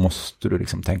 då måste du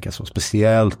liksom tänka så,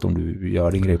 speciellt om du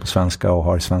gör din grej på svenska och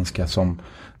har svenska som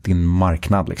din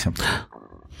marknad liksom.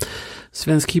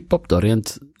 Svensk hiphop då,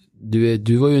 rent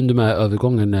du var ju under med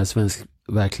övergången när svensk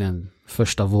verkligen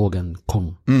första vågen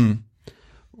kom.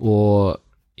 Och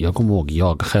jag kommer ihåg,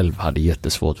 jag själv hade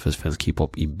jättesvårt för svensk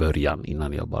hiphop i början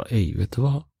innan jag bara, vet du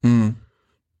vad?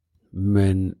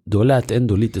 Men då lät det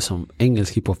ändå lite som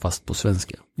engelsk hiphop fast på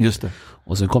svenska. Just det.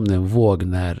 Och sen kom det en våg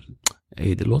när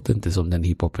det låter inte som den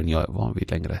hiphopen jag är van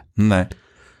vid längre. Nej.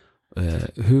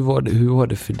 Hur var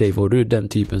det för dig? Var du den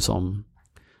typen som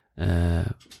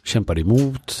kämpade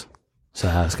emot? Så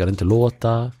här ska det inte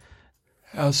låta?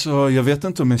 Alltså, jag vet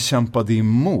inte om jag kämpade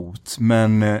emot,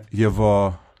 men jag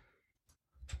var...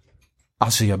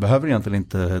 Alltså, jag behöver egentligen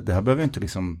inte... Det här behöver jag inte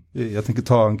liksom... Jag tänker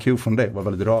ta en cue från dig, var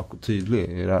väldigt rak och tydlig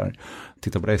i det här.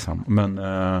 Titta på dig, Sam. Men...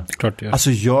 Klart, ja.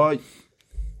 Alltså, jag...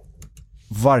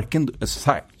 Varken...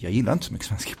 Så här, jag gillar inte så mycket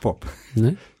svensk hiphop.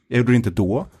 Nej. Jag gjorde det inte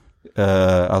då.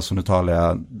 Alltså, nu talar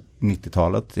jag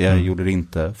 90-talet. Jag gjorde det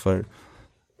inte för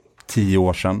 10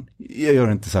 år sedan. Jag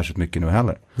gör inte särskilt mycket nu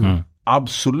heller.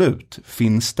 Absolut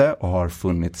finns det och har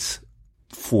funnits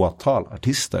fåtal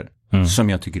artister som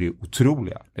jag tycker är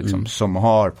otroliga. Liksom, som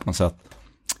har på något sätt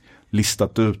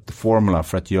listat ut formula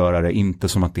för att göra det inte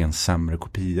som att det är en sämre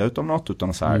kopia utav något,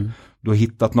 utan så här, du har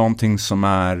hittat någonting som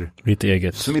är ditt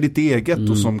eget. Som är ditt eget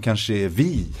och som kanske är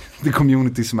det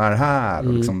community som är här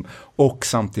och, liksom, och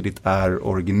samtidigt är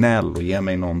originell och ger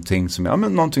mig någonting som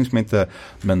någonting som inte,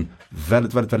 men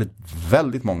väldigt, väldigt, väldigt,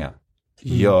 väldigt många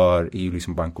gör är ju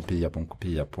liksom bara en kopia på en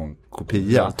kopia på en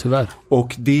kopia. Ja, tyvärr.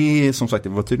 Och det är som sagt, det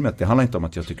var tydligt med att det handlar inte om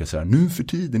att jag tycker så här, nu för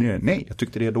tiden är det, nej, jag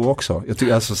tyckte det då också. Jag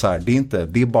tycker alltså så här,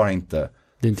 det är bara inte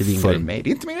det är inte din för grej. Mig, det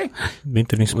är inte min grej. Det är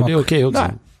inte din smak. Och det är okej också.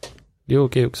 Nej. Det är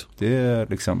okej också. Det är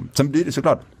liksom, sen blir det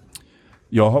såklart,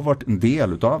 jag har varit en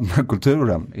del av den här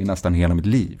kulturen i nästan hela mitt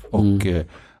liv och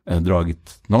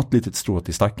dragit något litet strå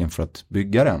till stacken för att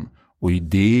bygga den. Och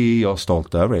det är jag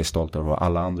stolt över. Jag är stolt över vad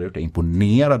alla andra gjort. Jag är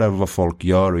imponerad över vad folk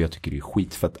gör och jag tycker det är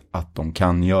skit för att de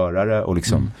kan göra det. Och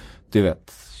liksom, du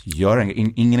vet,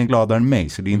 ingen är gladare än mig.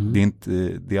 Så det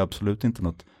är absolut inte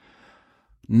något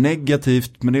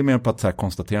negativt. Men det är mer på att så här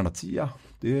konstatera att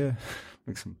det är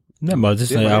liksom... Nej, bara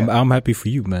det är I'm happy for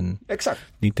you, men exakt.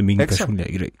 Det är inte min personliga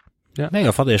grej. Ja. Nej,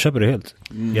 jag fattar, jag köper det helt.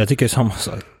 Jag tycker det är samma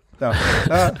sak.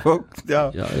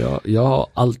 Jag har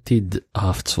alltid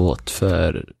haft svårt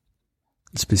för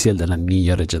speciellt den här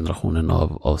nyare generationen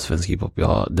av svensk hiphop.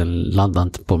 Den landar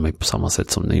inte på mig på samma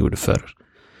sätt som den gjorde förr.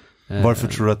 Varför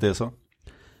tror du att det är så?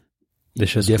 Det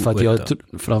känns det är för att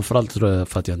framförallt tror jag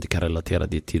för att jag inte kan relatera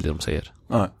det till det de säger.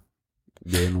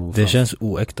 Det känns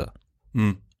oäkta.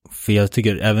 För jag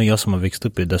tycker, även jag som har växt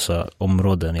upp i dessa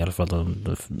områden, i alla fall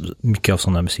mycket av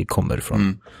sån här musik kommer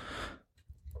ifrån.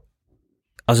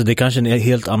 Alltså det är kanske en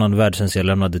helt annan värld sen jag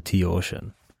lämnade 10 år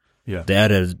sedan. Det är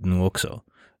det nog också.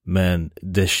 Men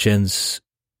det känns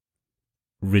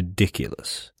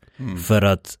ridiculous. För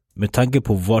att med tanke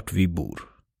på vart vi bor,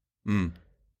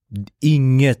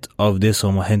 inget av det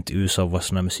som har hänt i USA, var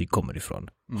sån här musik kommer ifrån,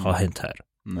 har hänt här.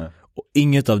 Och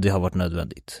inget av det har varit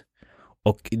nödvändigt.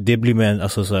 Och det blir med,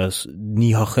 alltså så här,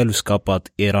 ni har själv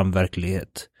skapat eran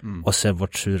verklighet och sen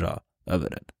varit sura över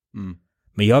den.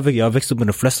 Men jag har växt upp med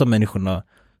de flesta människorna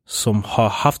som har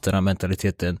haft den här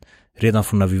mentaliteten redan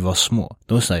från när vi var små.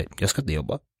 De säger, jag ska inte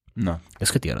jobba. Jag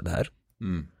ska inte göra det här.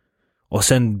 Och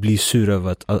sen blir sur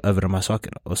över de här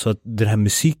sakerna. Och så den här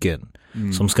musiken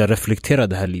som ska reflektera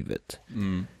det här livet.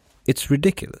 It's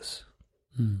ridiculous.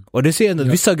 Och det ser ändå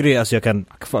vissa grejer, alltså jag kan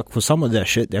få samma där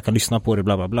shit, jag kan lyssna på det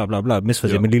bla bla bla bla bla. Minst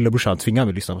för att min lillebror han tvingar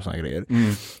mig att lyssna på såna grejer.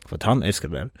 För att han älskar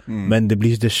det. Men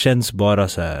det känns bara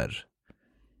så här.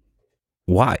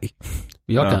 Why?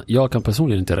 Jag kan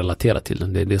personligen inte relatera till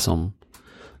den. Det är det som,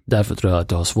 därför tror jag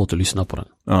att jag har svårt att lyssna på den.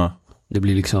 Det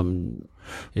blir liksom,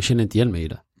 jag känner inte igen mig i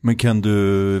det. Men kan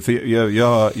du, för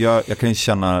jag kan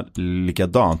känna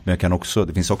likadant, men jag kan också,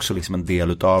 det finns också liksom en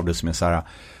del utav det som är så här,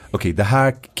 okej, det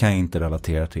här kan jag inte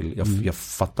relatera till. Jag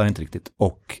fattar inte riktigt.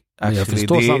 Och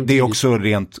actually, det är också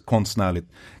rent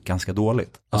konstnärligt ganska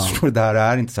dåligt. Alltså, det här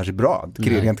är inte särskilt bra,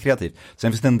 rent kreativt.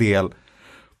 Sen finns det en del,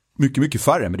 mycket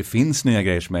färre, men det finns nya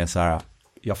grejer som är så här,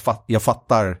 jag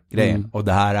fattar grejen, och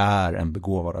det här är en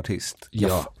begåvad artist.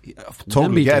 Jag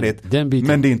totally get it,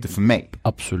 men det är inte för mig.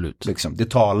 Absolut. Liksom, det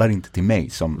talar inte till mig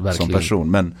som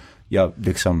person, men jag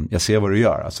ser vad du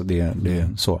gör. Alltså det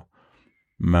är så.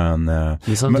 Men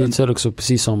samtidigt så är det också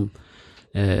precis som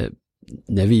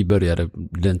när vi började,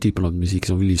 den typen av musik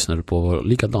som vi lyssnade på var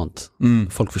likadant.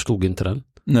 Folk förstod inte den.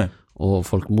 Nej. Och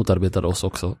folk motarbetade oss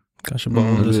också. Kanske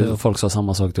bara folk sa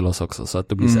samma sak till oss också. Så att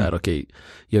det blir så här, okej,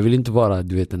 jag vill inte vara,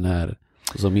 du vet, den här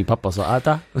som min pappa sa,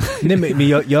 äta. Nej, men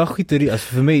jag skiter i,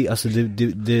 alltså för mig, alltså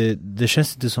det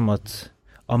känns inte som att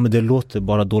men det låter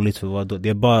bara dåligt för vad det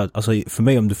är bara, alltså för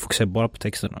mig, om du fokuserar bara på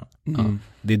texterna.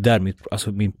 Det är där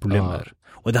min problem är.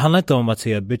 Och det handlar inte om att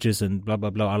säga bitches and bla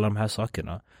bla bla, alla de här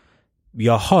sakerna.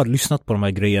 Jag har lyssnat på de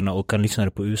här grejerna och kan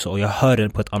lyssna på USA, och jag hör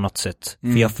den på ett annat sätt.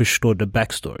 För jag förstår the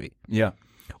backstory.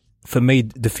 För mig,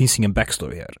 det finns ingen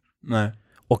backstory här. Nej.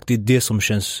 Och det är det som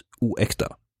känns oäkta.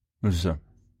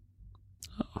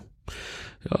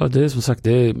 Ja, det är som sagt,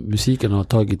 musiken har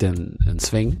tagit en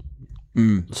sväng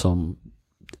som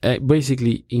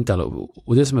basically inte alla.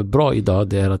 Och det som är bra idag,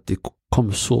 det är att det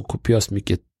kommer så kopiöst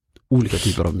mycket olika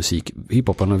typer av musik.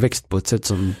 Hiphopen har växt på ett sätt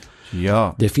som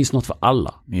det finns något för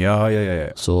alla. Ja.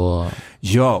 Så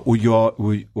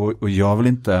och jag vill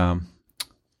inte,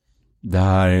 det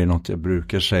här är något jag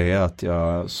brukar säga, att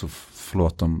så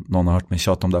förlåt om någon har hört mig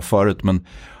tjata om det här förut, men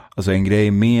alltså en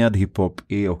grej med hiphop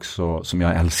är också, som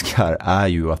jag älskar, är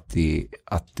ju att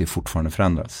det fortfarande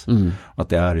förändras. Att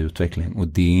det är utveckling, och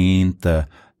det är inte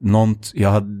något, jag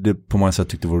hade på många sätt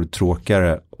tyckt det vore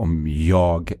tråkigare om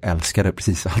jag älskade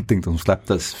precis allting som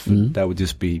släpptes. För that would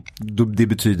just be, det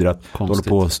betyder att det håller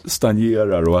på att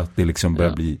stagnerar och att det liksom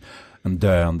börjar bli en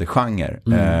döende genre.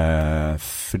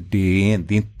 För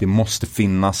det måste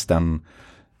finnas den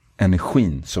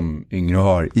energin som yngre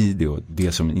har i det, och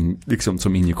det som liksom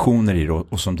som injektioner i det,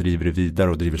 och som driver det vidare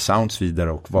och driver sounds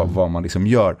vidare, och vad man liksom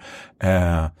gör.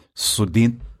 Så det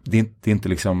är inte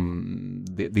liksom,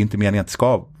 det är inte meningen att det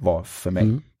ska vara för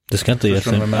mig. Det ska inte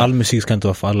all musik ska inte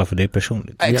vara för alla, för det är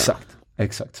personligt.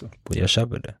 Exakt så. Och jag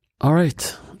köper det. All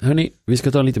right. Hörni, vi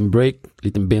ska ta en liten break,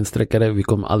 liten bensträckare. Vi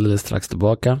kommer alldeles strax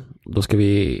tillbaka. Då ska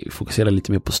vi fokusera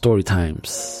lite mer på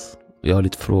storytimes. Jag har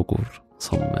lite frågor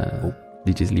som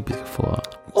DJ Sleepy ska få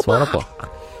svara på.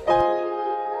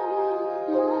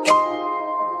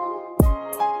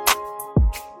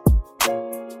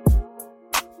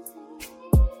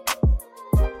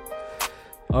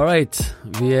 All right,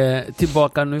 vi är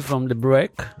tillbaka nu från the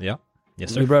break. Ja,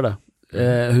 yes sir. My brother,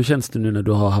 hur känns det nu när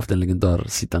du har haft en legendar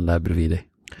sittande där bredvid dig?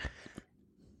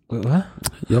 Va?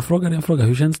 Jag frågar,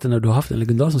 hur känns det när du har haft en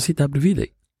legendar som sitter här bredvid dig?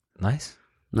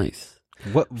 Nice.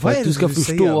 Vad är du ska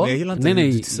förstå? Nej,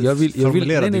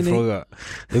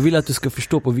 jag vill att du ska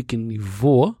förstå på vilken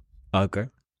nivå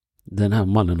den här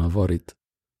mannen har varit.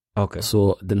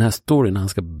 Så den här storyn han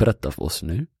ska berätta för oss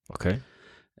nu.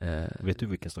 Vet du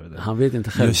vilken story det är? Han vet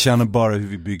inte själv. Jag känner bara hur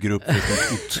vi bygger upp ett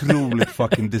otroligt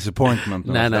fucking disappointment.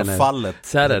 Nej. Fallet.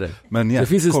 Så här är det. Men det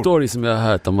finns en story som jag har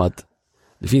hört om att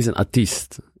det finns en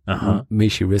artist, may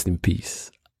she rest in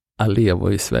peace, Alia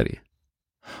var i Sverige.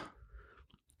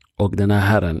 Och den här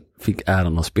herren fick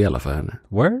äran att spela för henne.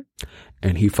 Where?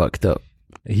 And he fucked up.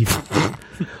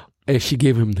 And she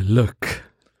gave him the look.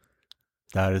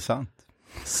 Det här är sant.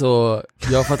 Så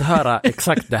jag har fått höra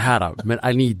exakt det här, men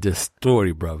I need the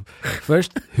story, bro.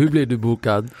 Först, hur blev du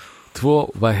bokad?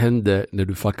 2, vad hände när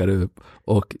du fuckade upp?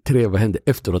 Och 3, vad hände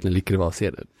efteråt när lyckades vara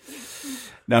scenen?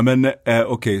 Nej men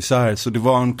okej, så här, så det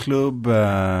var en klubb,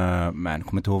 men jag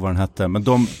kommer inte ihåg vad den hette, men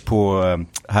de på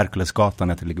Herkulesgatan,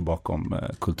 det ligger bakom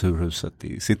Kulturhuset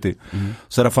i City.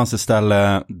 Så där fanns ett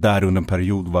ställe där under en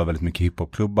period var väldigt mycket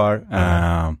hiphopklubbar.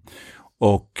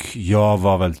 Och jag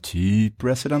var väl typ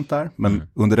resident där, men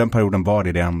under den perioden var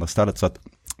det enda stället, så att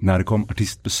när det kom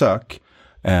artistbesök,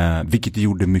 vilket det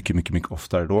gjorde mycket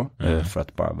oftare då, för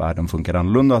att bara världen funkar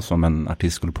annorlunda, som en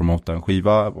artist skulle promota en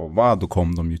skiva, och då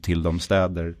kom de ju till de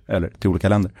städer, eller till olika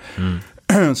länder.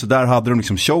 Så där hade de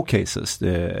liksom showcases.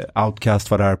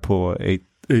 Outcast var där på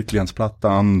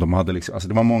Eight-plattan. De hade liksom, alltså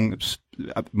det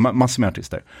var massor med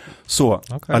artister. Så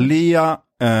Alia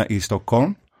i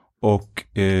Stockholm. Och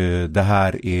det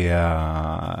här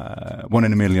är One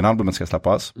in a Million albumet ska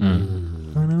släppas.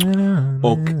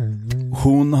 Och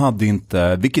hon hade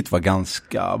inte, vilket var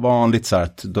ganska vanligt så här,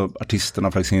 att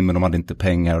artisterna flögs in men de hade inte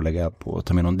pengar att lägga på att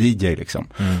ta med någon DJ liksom.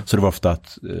 Så det var ofta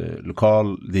att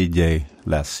lokal DJ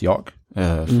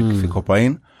fick hoppa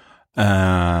in.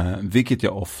 Vilket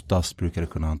jag oftast brukade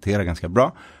kunna hantera ganska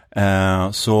bra.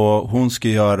 Så hon ska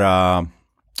göra,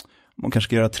 man kanske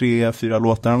ska göra 3-4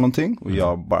 låtar eller någonting. Och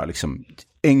jag bara liksom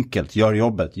enkelt gör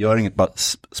jobbet. Gör inget, bara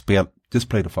just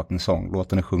play the fucking song.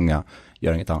 Låten är sjunga,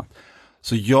 gör inget annat.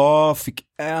 Så jag fick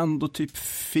ändå typ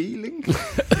feeling,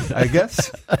 I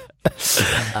guess.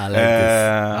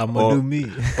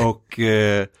 Och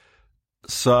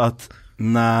så att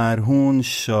när hon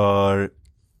kör,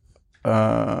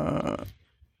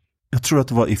 jag tror att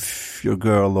det var If Your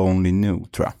Girl Only Knew,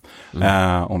 tror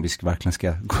jag. Om vi verkligen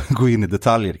ska gå in i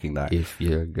detaljer kring det här. If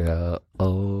your girl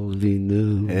only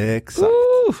knew. Exakt.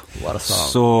 What a song.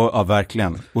 Så, ja,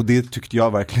 verkligen. Och det tyckte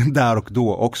jag verkligen där och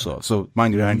då också. Så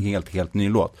man gör en helt ny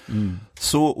låt.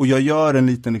 Så, och jag gör en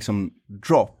liten liksom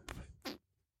drop.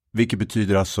 Vilket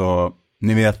betyder alltså,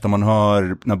 ni vet när man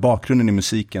hör, när bakgrunden i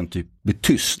musiken typ blir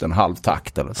tyst en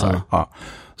halvtakt eller så. Ja.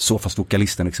 Så fast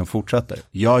vokalisten liksom fortsätter.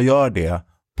 Jag gör det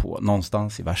på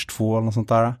någonstans i vers 2 eller något sånt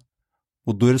där.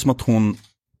 Och då är det som att hon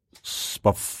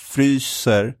bara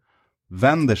fryser,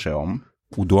 vänder sig om.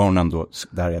 Och då har hon ändå,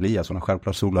 det här är Elias, hon har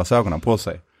självklart solglasögonen på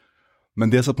sig. Men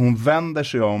det är så att hon vänder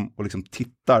sig om och liksom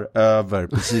tittar över,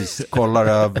 precis, kollar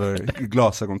över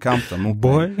glasögonkanten mot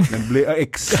mig. Den blir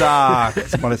exakt,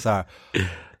 så man är så här,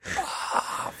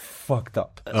 fucked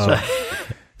up.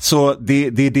 Så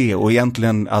det är det, och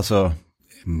egentligen, alltså,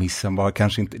 missen var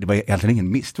kanske inte, det var egentligen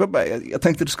ingen miss. Det var bara, jag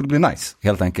tänkte det skulle bli nice,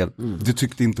 helt enkelt. Det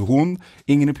tyckte inte hon.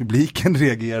 Ingen i publiken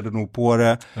reagerade nog på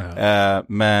det.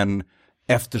 Men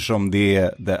eftersom det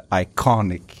är the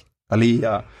iconic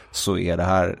Alia, så är det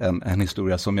här en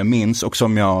historia som jag minns. Och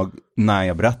som jag, när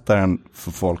jag berättar den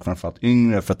för folk, framförallt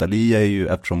yngre, för att Alia är ju,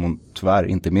 eftersom hon tyvärr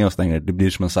inte är med oss längre, det blir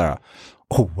som en så här,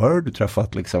 word, du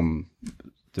träffat liksom,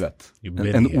 du vet,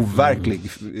 en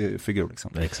overklig figur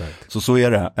liksom. Exakt. Så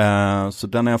är det. Så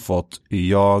den har jag fått.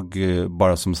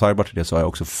 Bara som sidebar till det, så har jag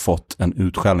också fått en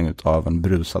utskällning av en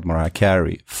brusad Mariah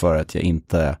Carey för att jag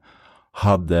inte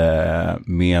hade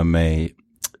med mig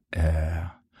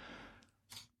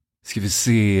ska vi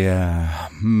se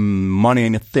Money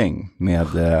Ain't a Thing med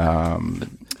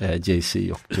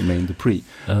Jay-Z och Jermaine Dupri.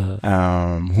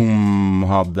 Hon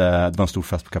hade, det var en stor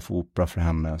fest på Café Opera för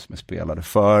henne som jag spelade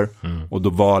för. Och då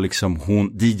var liksom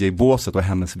hon, DJ-båset och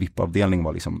hennes VIP-avdelning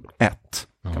var liksom ett,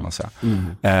 kan man säga.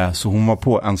 Så hon var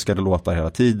på önskade låtar hela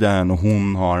tiden, och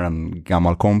hon har en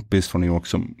gammal kompis från New York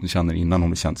som hon känner innan hon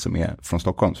blev känd, som är från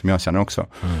Stockholm, som jag känner också.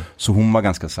 Så hon var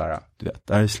ganska så här, du vet,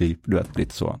 där är Sleep, du vet,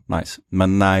 lite så nice.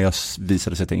 Men när jag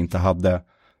visade sig att jag inte hade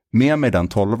med mig den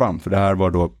 12an, för det här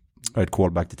var då ett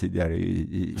callback till tidigare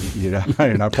i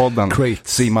den här podden.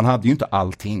 Så man hade ju inte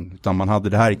allting, utan man hade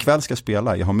det här, ikväll ska jag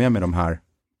spela, jag har med mig de här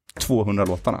 200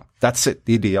 låtarna. That's it,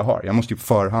 det är det jag har. Jag måste ju på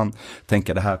förhand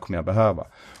tänka, det här kommer jag behöva.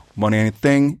 Money Ain't a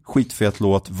Thing, skitfet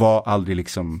låt, var aldrig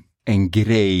liksom en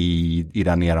grej i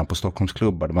den eran på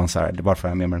Stockholmsklubbar. Det var så här, det var för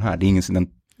jag med mig den här. Det är ingen,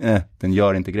 den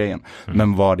gör inte grejen.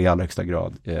 Men var det i allra högsta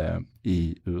grad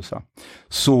i USA.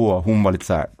 Så hon var lite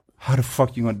så här, how the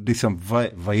fuck you want, liksom,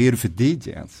 vad är du för DJ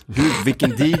ens?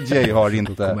 Vilken DJ har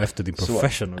inte... Komma efter din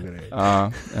profession och grejer.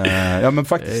 Ja, men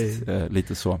faktiskt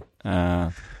lite så.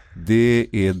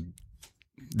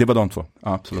 Det var de två,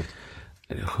 ja, absolut.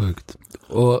 Det är sjukt.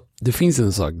 Och det finns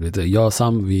en sak, vet du, jag och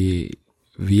Sam, vi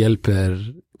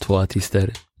hjälper 2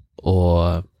 artister, och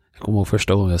jag kommer ihåg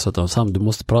första gången jag sa till dem, Sam, du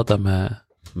måste prata med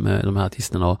de här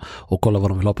artisterna och kolla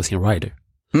vad de vill ha på sin rider.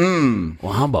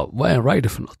 Och han bara, vad är en rider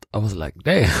för något? I was like,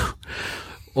 damn.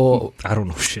 Och I don't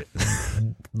know shit.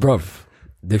 Bruv,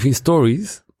 det finns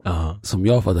stories som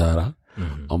jag fått höra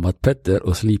om att Petter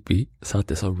och Sleepy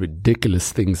satte så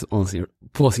ridiculous things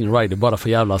på sin rider bara för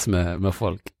jävlas med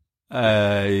folk.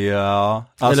 Ja.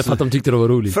 Alltså, eller för att de tyckte det var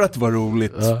roligt. För att det var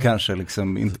roligt, kanske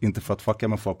liksom, inte för att fucka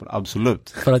med folk, absolut.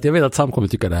 För att jag vet att Sam kommer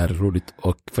tycka det här är roligt,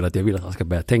 och för att jag vill att han ska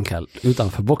börja tänka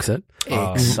utanför boxen.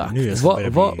 Exakt.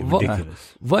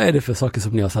 Vad är det för saker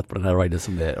som ni har satt på den här riden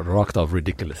som är rakt av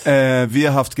ridiculous? Vi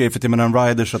har haft grejer för att en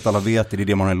rider, så att alla vet, det är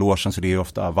det man har i logen, så det är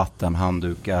ofta vatten,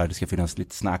 handdukar, det ska finnas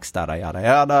lite snacks där,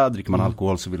 jada. Dricker man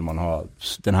alkohol så vill man ha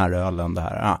den här ölen, det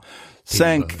här.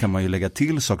 Sen kan man ju lägga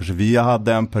till saker, så vi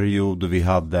hade en period då vi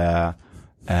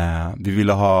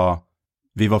ville ha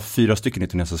vi var 4 stycken i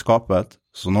turnésällskapet.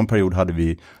 Så någon period hade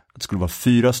vi, att det skulle vara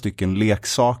 4 stycken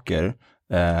leksaker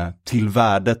till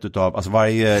värdet utav, alltså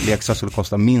varje leksak skulle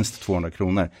kosta minst 200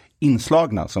 kronor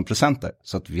inslagna som presenter.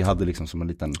 Så att vi hade liksom som en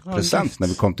liten present när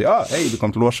vi kom till, vi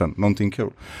kom till logen, någonting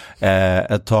kul.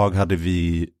 Ett tag hade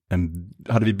vi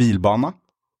bilbana.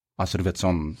 Alltså du vet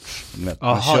sån,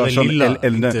 man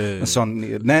kör sån,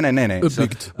 nej.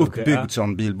 Uppbyggd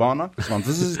sån bilbana. Så man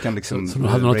kan liksom så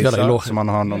man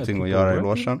har någonting att göra i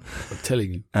logen.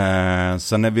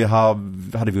 Sen när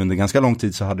hade vi under ganska lång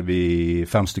tid så hade vi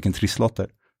 5 stycken trisslotter.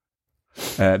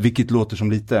 Vilket låter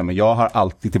som lite, men jag har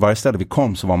alltid, till varje ställe vi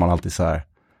kom så var man alltid så här,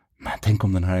 men tänk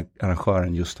om den här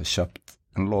arrangören just har köpt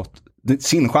en låt,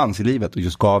 sin chans i livet och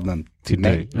just gav den till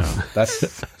mig.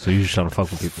 Så you shall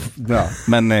fuck with people. Ja,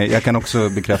 men jag kan också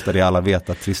bekräfta det, alla vet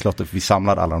att trisslotter, vi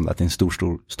samlade alla de där till en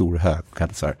stor hög och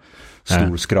hade så här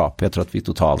stor skrap. Jag tror att vi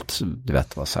totalt, du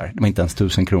vet, var så här, det var inte ens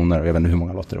 1000 kronor och jag vet inte hur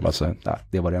många lotter det var, så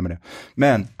det var det med det.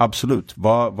 Men absolut,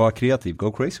 var kreativ,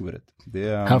 go crazy with it.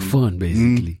 Have fun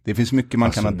basically. Det finns mycket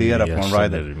man kan addera på en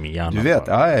rider. Du vet,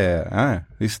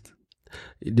 visst.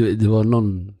 Det var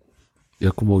någon,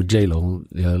 jag kommer ihåg J-Lo,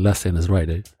 jag läste hennes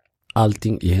rider.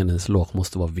 Allting i hennes låt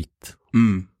måste vara vitt.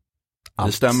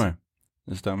 Det stämmer.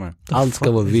 Allt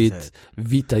ska vara vitt,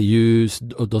 vita ljus,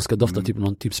 och de ska dofta typ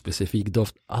någon typ specifik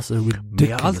doft. Alltså men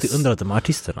jag har alltid undrat de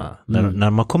artisterna när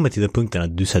man kommer till den punkten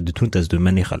att du säger du tror inte ens du är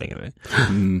människa längre.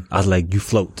 Alltså like you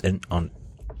float on.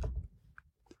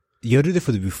 Gör du det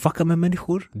för att du fuckar med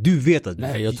människor? Du vet att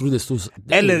nej, jag tror det står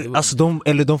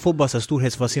eller de får bara så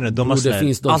storhetsvansinne. Det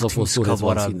finns de som får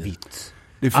storhetsvansinne.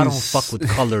 I don't fuck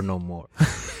with color no more.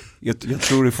 Jag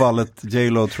tror i fallet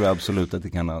J-Lo tror jag absolut att det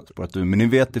kan ha spårat ur. Men ni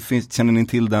vet, känner ni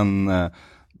till den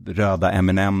röda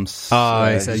M&M's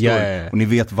historia? Och ni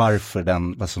vet varför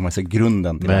den, vad som man säger,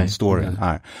 grunden till den storyn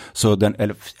är. Så den,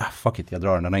 eller fuck it, jag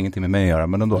drar den har ingenting med mig att göra,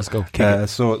 men ändå.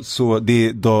 Så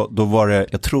det, då var det,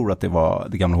 jag tror att det var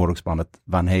det gamla hårdrocksbandet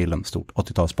Van Halen, stort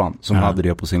 80-talsband, som hade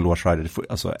det på sin loge-rider.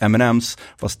 Alltså M&M's,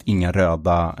 fast inga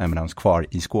röda M&M's kvar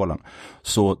i skålen.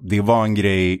 Så det var en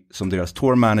grej som deras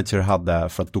tour manager hade,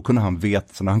 för att då kunde han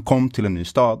veta, så när han kom till en ny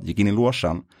stad, gick in i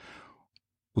logen,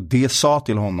 och det sa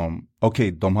till honom,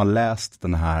 okej, de har läst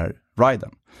den här riden.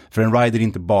 För en rider är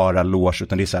inte bara loge,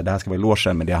 utan det är så här, det här ska vara i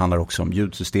logen, men det handlar också om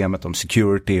ljudsystemet, om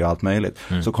security och allt möjligt.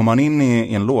 Så kom han in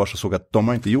i en loge och såg att de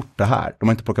har inte gjort det här. De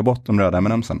har inte plockat bort de röda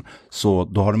M&M'sen. Så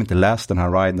då har de inte läst den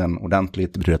här riden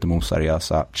ordentligt. Det betyder att de är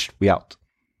oseriösa. We out.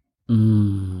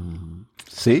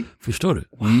 See? Förstår du?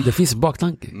 Det finns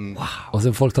baktanke. Wow. Och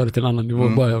sen folk tar det till en annan nivå.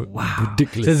 Bara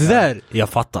ridiculous. Så det där, jag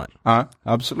fattar. Ja,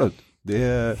 absolut.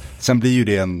 Sen blir ju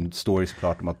det en story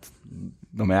såklart om att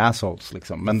de är assholes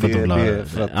liksom. Men det är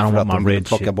för att de vill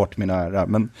plocka bort mina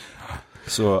men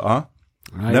så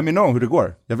right. Let me know hur det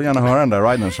går. Jag vill gärna höra den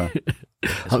där riden sen.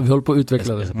 Vi håller på att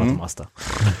utveckla det. We about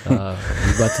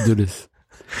to do this.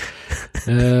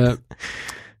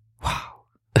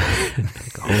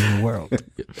 World.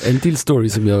 En till story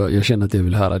som jag känner att jag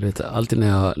vill höra. Vet, alltid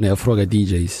när jag frågar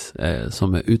DJs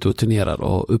som är ute och turnerar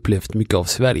och upplevt mycket av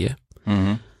Sverige.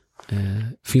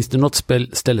 Finns det något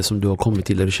ställe som du har kommit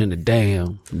till där du känner,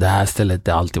 damn, det här stället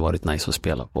det har alltid varit nice att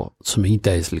spela på, som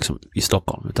inte är liksom i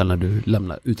Stockholm utan när du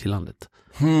lämnar ut i landet?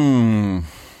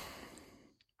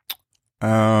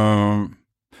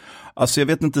 Alltså jag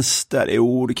vet inte,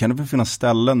 det kan väl finnas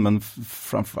ställen, men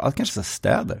framförallt kanske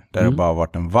städer där det bara har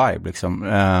varit en vibe liksom.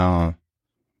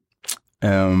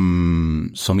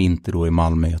 Som inte då i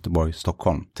Malmö, Göteborg,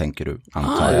 Stockholm, tänker du,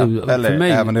 antar jag. Eller, för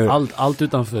mig, även allt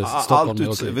utanför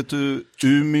Stockholm. Vet du,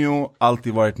 Umeå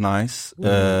alltid varit nice.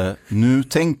 Nu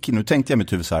tänkte jag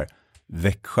mitt huvud så här,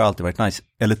 Växjö alltid varit nice.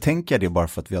 Eller tänker jag det bara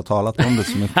för att vi har talat om det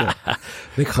så mycket?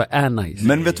 Växjö är nice.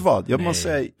 Men vet du vad, jag måste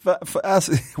säga,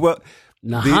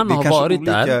 när han har varit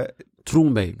där, tro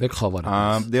mig, Växjö har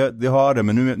varit nice. Det har det,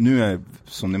 men nu är,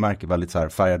 som ni märker, väldigt så här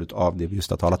färgad av det vi just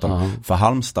har talat om. För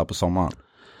Halmstad på sommaren.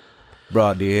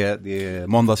 Bra, det är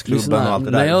måndagsklubben och allt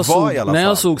det där. När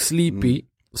jag såg Sleepy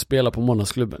spela på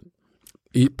måndagsklubben,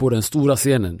 på den stora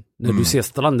scenen, när du ser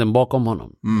stranden bakom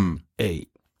honom.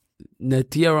 När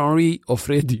Thierry Henry och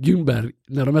Fredrik Ljungberg,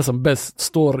 när de är som bäst,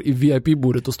 står i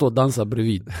VIP-bordet och står och dansar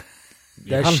bredvid.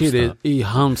 Där shit i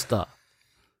Halmstad.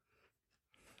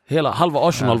 Halva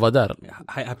Arsenal var där.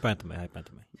 Hypa inte mig.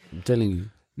 I'm telling you.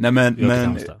 Nej men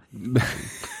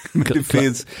det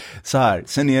finns så här.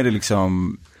 Sen är det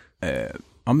liksom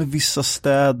men vissa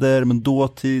städer, men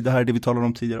dåtid, det här är det vi talade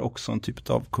om tidigare, också en typ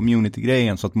av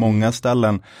community-grejen, så att många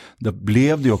ställen, det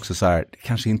blev det ju också så här, det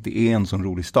kanske inte är en sån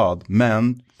rolig stad,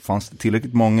 men fanns det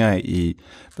tillräckligt många i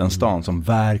den stan som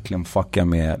verkligen fuckar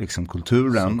med liksom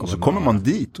kulturen, och så kommer man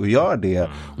dit och gör det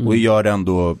och gör det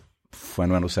ändå får jag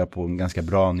nog ändå säga på en ganska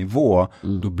bra nivå,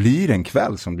 då blir det en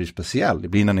kväll som blir speciell. Det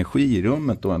blir en energi i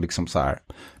rummet och en liksom så här,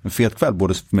 en fet kväll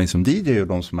både för mig som DJ och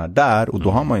de som är där, och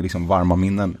då har man ju liksom varma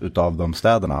minnen utav de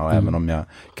städerna, och även om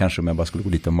jag bara skulle gå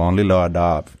dit en vanlig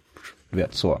lördag, du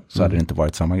vet, så hade det inte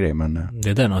varit samma grej, men det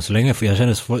är den, så länge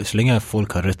så länge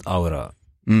folk har rätt aura.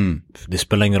 Det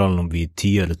spelar ingen roll om vi är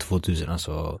 10 eller 2000,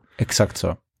 alltså. Exakt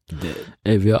så.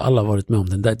 Vi har alla varit med om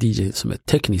den där DJ som är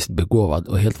tekniskt begåvad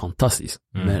och helt fantastisk,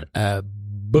 men är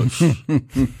bush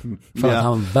för att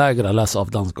han vägrar läsa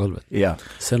av dansgolvet.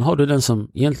 Sen har du den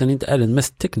som egentligen inte är den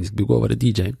mest tekniskt begåvade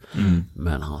DJn,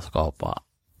 men han skapar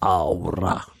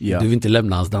aura. Du vill inte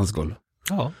lämna hans dansgolv.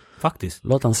 Ja, faktiskt.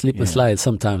 Låt han slip and slide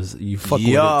sometimes. You fuck with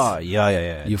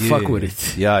it. You fuck with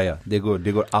it. Ja. Det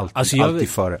går alltid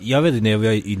före. Jag vet när jag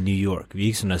var i New York, vi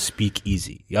gick sådana Speak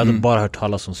Easy. Jag hade bara hört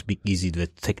talas om Speak Easy, du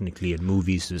vet, technically in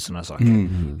movies och sådana saker.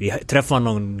 Vi träffade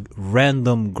någon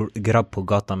random grabb på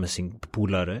gatan med sin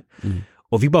polare.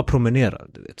 Och vi bara promenerade,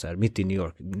 du vet, så här, mitt i New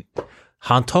York.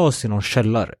 Han tar oss till någon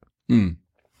källare.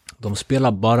 De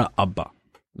spelar bara ABBA.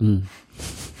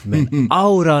 Men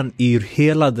auran i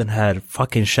hela den här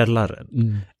fucking källaren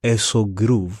är så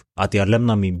grov att jag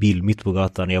lämnar min bil mitt på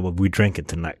gatan och jag bara, we drank it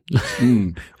tonight.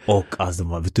 Och alltså,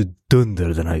 man vet du dunder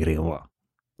den här grejen var.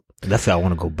 Därför I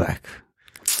wanna go back.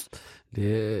 Det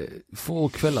är få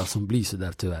kvällar som blir så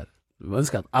där tyvärr. Jag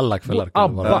önskar att alla kvällar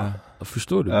kan vara.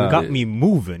 Förstår du? Got me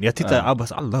moving. Jag tittar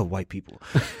Abbas, I love white people.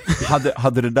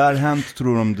 hade det där hänt,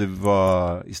 tror du, om du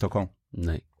var i Stockholm?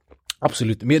 Nej.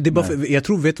 Absolut, men det är bara för, jag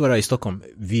tror, vet vad det är i Stockholm?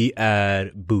 Vi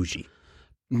är bougie.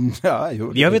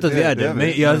 Jag vet att vi är det,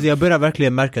 men jag börjar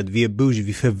verkligen märka att vi är bougie.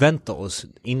 Vi förväntar oss,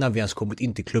 innan vi ens kommit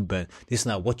in till klubben, det är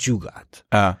sån här, what you got.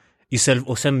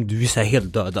 Och sen du är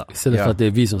helt döda. Istället för att det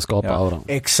är vi som skapar auran.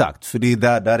 Exakt, för det är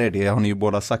där är det, har ni ju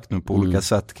båda sagt nu på olika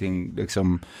sätt kring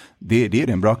liksom, det är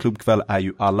en bra klubbkväll är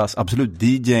ju allas, absolut,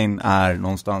 DJn är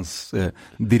någonstans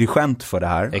dirigent för det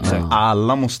här. Exakt.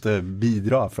 Alla måste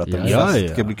bidra för att en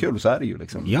fest ska bli kul, så är det ju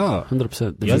liksom.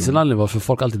 100%. Det finns en anledning varför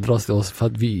folk alltid dras till oss, för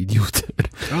att vi är idioter.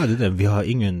 Ja, det är det, vi har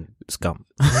ingen skam.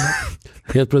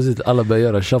 Helt plötsligt alla börjar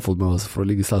göra shuffle med oss för att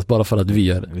ligga slags, bara för att vi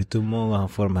gör det. Vet du hur många han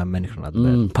får de här människorna?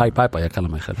 Piper, jag kallar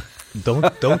mig själv.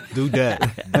 Don't do that.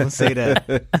 Don't say that.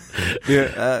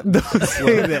 Don't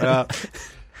say that.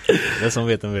 Det som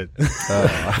vet, de vet.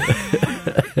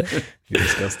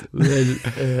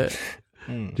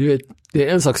 Du vet, det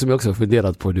är en sak som jag också har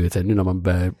funderat på, du vet, nu när man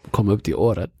börjar komma upp till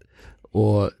året.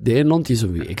 Och det är någonting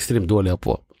som vi är extremt dåliga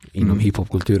på inom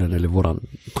hiphopkulturen eller våran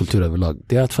kultur överlag.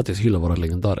 Det är att faktiskt hylla våra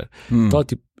legendarer.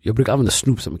 Jag brukar använda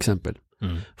Snoop som exempel.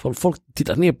 Folk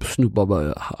tittar ner på Snoop och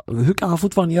bara, hur kan han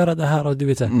fortfarande göra det här? Och du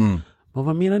vet så här,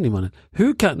 vad menar ni, mannen?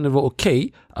 Hur kan det vara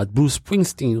okej att Bruce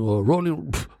Springsteen och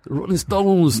Rolling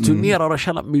Stones turnerar och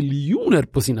tjänar miljoner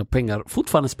på sina pengar,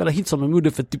 fortfarande spelar hit som de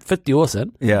gjorde för typ 40 år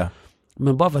sedan?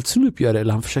 Men bara för att Snoop gör det,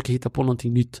 eller han försöker hitta på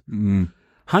någonting nytt.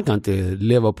 Han kan inte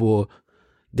leva på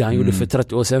det han gjorde för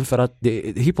 30 år sedan, för att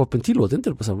hiphopen tillåter inte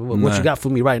det på samma. What you got for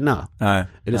me right now?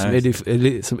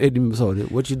 Eller som Eddie sa,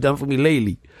 what you done for me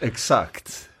lately?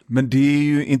 Exakt. Men det är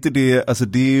ju inte det, alltså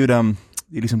det är ju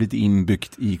det är liksom lite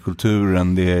inbyggt i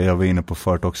kulturen, det jag var inne på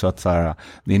förut också, att så här,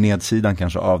 det är nedsidan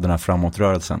kanske av den här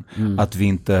framåtrörelsen. Att vi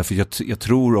inte, för jag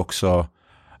tror också,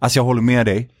 alltså jag håller med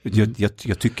dig,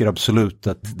 jag tycker absolut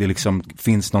att det liksom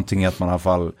finns någonting i att man i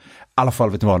alla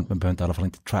fall vet ni vad, man behöver inte i alla fall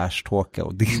inte trash-talka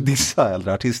och dissa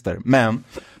äldre artister, men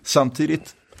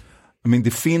samtidigt,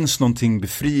 det finns någonting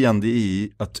befriande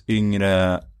i att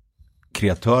yngre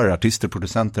kreatörer, artister,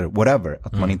 producenter, whatever,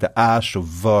 att man inte är så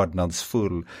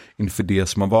vördnadsfull inför det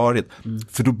som har varit,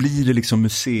 för då blir det liksom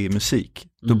musik,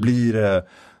 då blir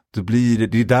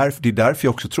det är därför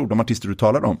jag också tror de artister du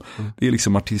talar om, det är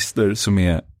liksom artister som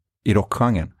är i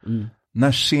rockgenren.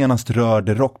 När senast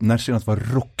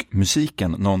var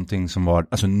rockmusiken någonting som var,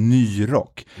 alltså ny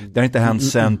rock? Det har inte hänt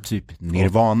sen typ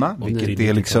Nirvana, vilket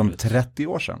är liksom 30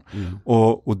 år sedan.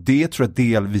 Och det tror jag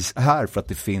delvis är för att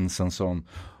det finns en sån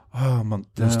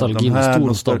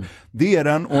nostalgin, stor. Det är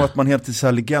den, och att man helt så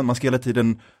här legend, man ska hela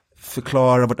tiden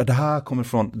förklara vart det här kommer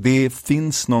ifrån. Det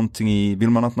finns någonting i, vill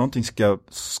man att någonting ska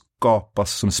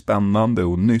skapas som är spännande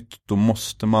och nytt, då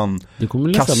måste man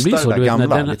kasta bli så, det där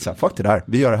gamla. Lite så här, fuck det här,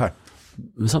 vi gör det här.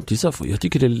 Men samtidigt så, jag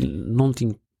tycker det är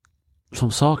någonting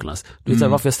som saknas. Du vet så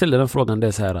här, varför jag ställer den frågan, det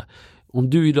är så här, om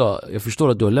du idag, jag förstår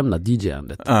att du har lämnat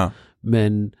DJ-andet,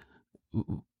 men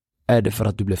är det för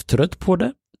att du blev trött på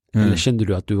det? Eller kände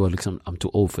du att du var liksom, I'm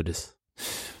too old for this?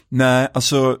 Nej,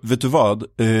 alltså vet du vad?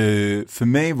 För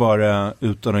mig var det,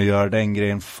 utan att göra den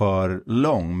grejen för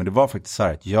lång, men det var faktiskt så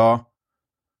här att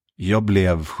jag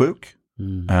blev sjuk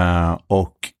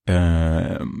Och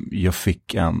jag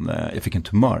fick en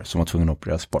tumör som var tvungen att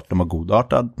opereras bort. Den var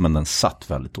godartad, men den satt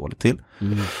väldigt dåligt till.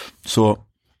 Så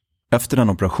efter den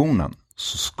operationen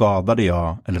så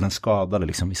den skadade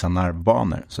liksom vissa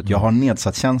nervbanor. Så att jag har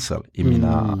nedsatt känsel i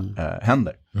mina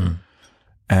händer.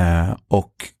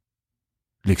 Och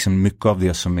liksom mycket av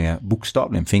det som är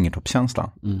bokstavligen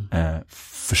fingertoppskänslan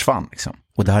försvann liksom.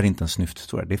 Och det här är inte en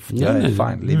snyfthistoria. Det är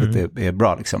fine, livet är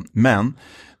bra liksom. Men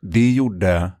det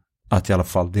gjorde att i alla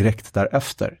fall direkt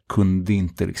därefter kunde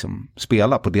inte liksom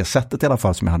spela på det sättet i alla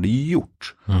fall som jag hade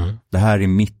gjort. Det här är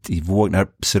mitt i våg, när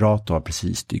Serato har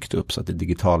precis dykt upp så att det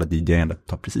digitala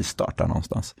DJ-andet har precis startat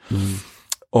någonstans.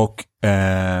 Och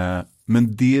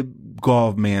men det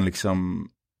gav mig en liksom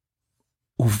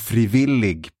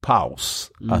ofrivillig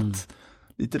paus att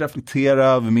lite reflektera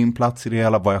över min plats i det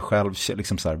hela, vad jag själv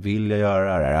liksom så här, vill jag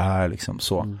göra det här liksom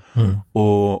så.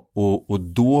 Och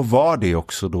då var det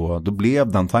också då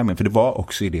blev den timingen, för det var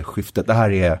också i det skiftet, det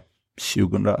här är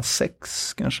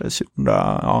 2006 kanske,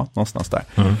 någonstans där.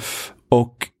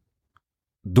 Och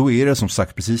då är det som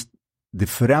sagt precis, det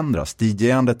förändras,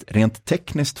 DJ-andet rent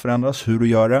tekniskt förändras, hur du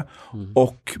gör det,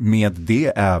 och med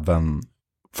det även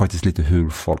faktiskt lite hur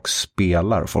folk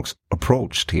spelar, folks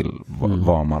approach till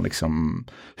vad man liksom,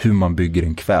 hur man bygger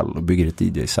en kväll och bygger ett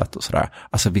DJ-set och sådär.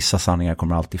 Alltså vissa sanningar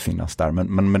kommer alltid finnas där,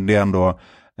 men det är ändå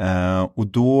och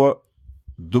då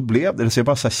blev det så jag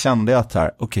bara så här, kände jag att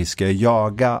här, okej, ska jag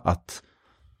jaga att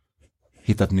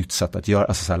hitta ett nytt sätt att göra,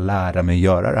 alltså så här, lära mig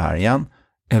göra det här igen,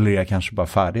 eller är jag kanske bara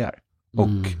färdig här?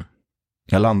 Och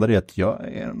jag landade i att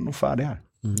jag är nog färdig här.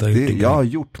 Jag har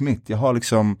gjort mitt. Jag har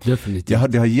liksom det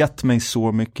har gett mig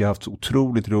så mycket. Jag har haft så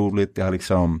otroligt roligt. Jag har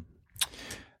liksom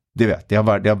det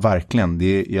har verkligen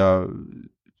det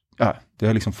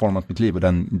har liksom format mitt liv och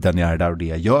den jag är där och det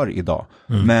jag gör idag.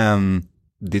 Men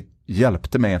det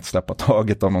hjälpte mig att släppa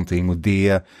taget av någonting, och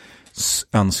det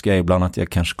önskar jag ibland att jag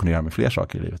kanske kunde göra med fler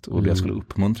saker i livet, och det jag skulle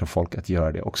uppmuntra folk att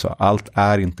göra det också. Allt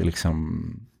är inte liksom,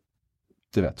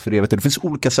 du vet, för det finns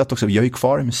olika sätt också. Jag är ju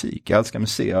kvar i musik, jag älskar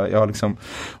musik. Jag har liksom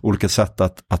olika sätt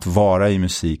att vara i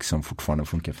musik som fortfarande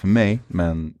funkar för mig,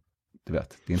 men du vet,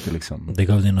 det är inte liksom... Det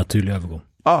gav dig en naturlig övergång.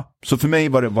 Ja, så för mig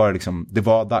var det liksom, det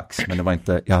var dags, men det var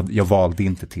inte, jag valde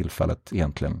inte tillfället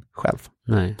egentligen själv.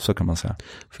 Nej. Så kan man säga.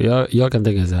 För jag kan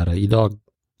tänka så här, idag,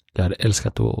 jag hade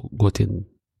älskat att gå till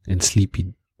en sleepy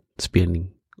spelning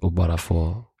och bara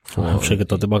få jag försöker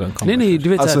ta tillbaka en kamera. Nej, du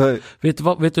vet alltså,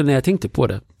 här, vet du när jag tänkte på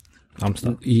det?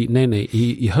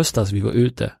 I höstas vi var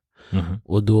ute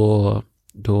och då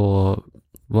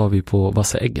var vi på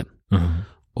Vassa Äggen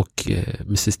och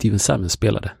Mr. Steven Simon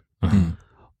spelade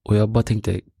och jag bara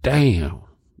tänkte, damn,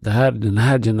 den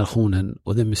här generationen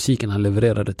och den musiken han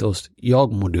levererade till oss,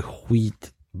 jag mådde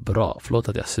skitbra, förlåt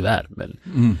att jag svär, men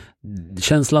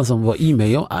känslan som var i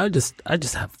mig, I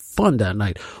just have fun that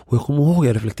night. Och jag kommer ihåg,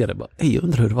 jag reflekterade bara, jag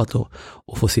undrar hur det var då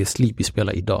att få se Sleepy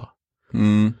spela idag.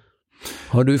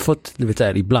 Har du fått, du vet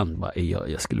där, ibland bara,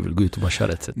 jag skulle väl gå ut och bara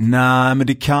köra ett sätt? Nej, men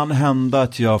det kan hända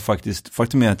att jag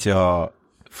faktum är att jag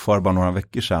för bara några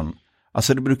veckor sedan,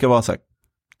 alltså det brukar vara så här,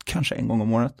 kanske en gång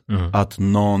om året, att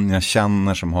någon jag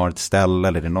känner som har ett ställe,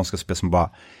 eller det är någon ska spela som bara,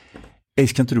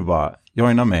 ska inte du bara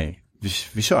joina mig?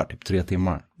 Vi kör typ 3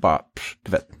 timmar. Bara,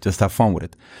 du vet, just have fun with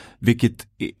it. Vilket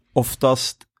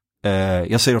oftast,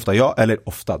 jag säger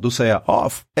ofta, då säger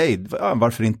jag,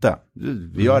 varför inte?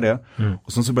 Vi gör det.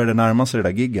 Och sen så börjar det närma sig det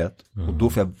där gigget. Och då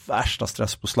får jag värsta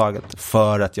stresspåslaget.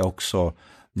 För att jag också,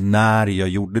 när jag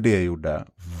gjorde det jag gjorde,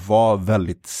 var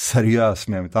väldigt seriös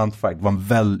med mitt hantverk. Det var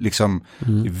väldigt, liksom,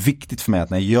 viktigt för mig att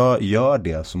när jag gör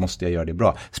det så måste jag göra det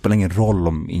bra. Det spelar ingen roll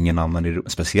om ingen annan är,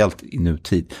 speciellt i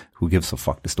nutid. Who gives a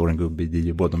fuck? Det står en gubbe i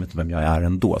DJ-båd, de vet inte vem jag är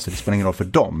ändå. Så det spelar ingen roll för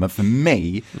dem. Men för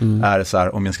mig är det så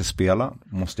här, om jag ska spela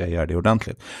måste jag göra det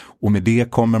ordentligt. Och med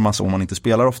det kommer man, om man inte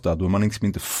spelar ofta, då är man liksom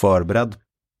inte förberedd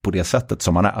på det sättet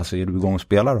som man är. Alltså är du igång och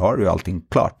spelar har du ju allting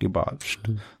klart. Det är bara,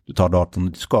 du tar datorn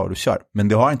och du ska och du kör. Men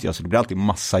det har inte jag, så det blir alltid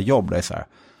massa jobb där det är så här,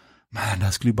 men det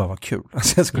här skulle ju bara vara kul.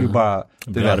 Alltså jag skulle bara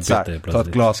ta ett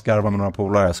glas, garva med några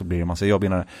polare, så blir det en massa jobb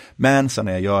innan det. Men sen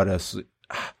när jag gör det så,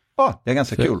 det är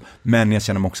ganska kul. Men jag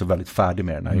känner mig också väldigt färdig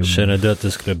med den här. Känner du att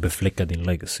det skulle befläcka din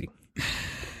legacy?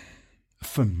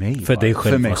 För mig. För dig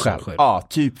själv. För mig själv. Ja,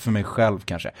 typ för mig själv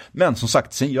kanske. Men som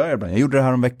sagt, sen gör jag det. Jag gjorde det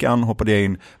här om veckan, hoppade jag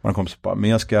in. Man kom på, men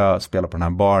jag ska spela på den här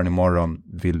baren imorgon.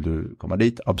 Vill du komma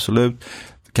dit? Absolut.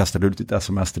 Kastade ut lite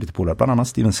sms till lite polare, bland annat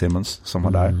Steven Simmons som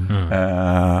var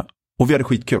där. Och vi hade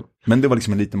skitkul. Men det var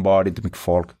liksom en liten bar, det är inte mycket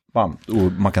folk.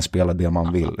 Och man kan spela det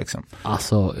man vill liksom.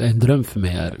 Alltså en dröm för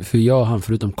mig är, för jag och han,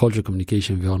 förutom Culture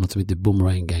Communication, vi har något som heter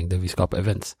Boomerang Gang där vi skapar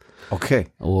events. Okej.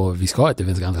 Och vi ska ha ett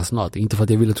event ganska snart. Inte för att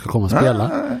jag vill att du ska komma och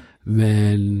spela,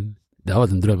 men Det har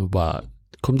varit en dröm att bara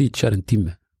kom dit, kör en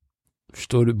timme.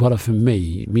 Förstår du? Bara för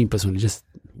mig, min person, just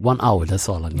 1 hour,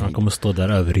 that's all I need. Han kommer stå där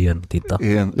över igen och titta.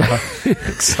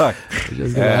 Exakt.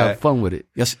 Just gonna have fun with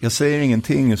it. Jag säger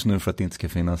ingenting just nu för att det inte ska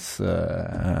finnas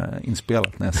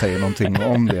inspelat när jag säger någonting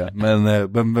om det. Men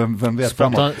vem vet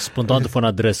framåt. Spontant få en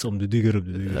adress om du dyker upp.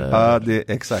 Ja, det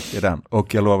är exakt, det är den.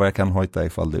 Och jag lovar, jag kan hojta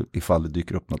ifall det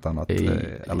dyker upp något annat.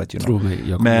 Tro mig,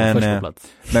 jag kommer först på plats.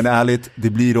 Men ärligt, det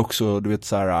blir också, du vet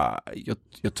så här,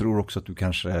 jag tror också att du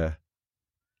kanske...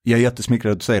 Jag är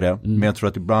jättesmickrad att du säger det, men jag tror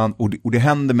att ibland, och det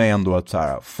händer mig ändå att så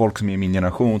här, folk som är i min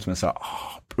generation som är så här,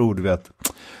 bror, du vet,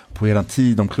 på eran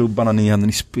tid, de klubbarna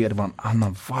ni spelade, var en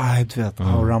annan vibe, du vet,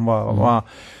 auran var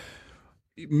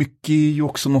mycket är ju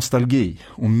också nostalgi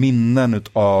och minnen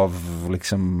utav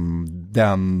liksom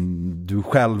den du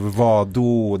själv var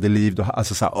då, det liv du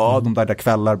alltså så här, de där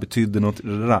kvällar betydde något.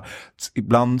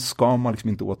 Ibland ska man liksom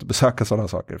inte återbesöka sådana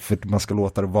saker för man ska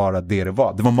låta det vara det det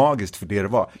var. Det var magiskt för det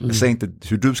var. Jag säger inte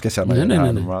hur du ska känna det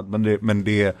här, men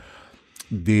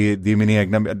det är min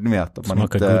egna, du vet, att man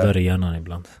smakar inte godare i hjärnan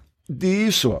ibland. Det är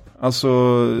ju så. Alltså,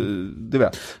 du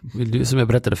vet. Vill du, som jag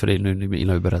berättade för dig nu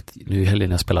innan vi började, nu i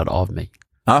helgen jag spelade av mig.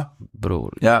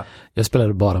 Bror. Yeah. Jag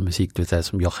spelade bara musik, du vet,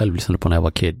 som jag själv lyssnade på när jag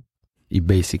var kid.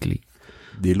 Basically.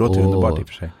 Det låter underbart i och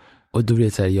för sig. Och du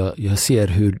vet, jag ser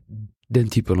hur den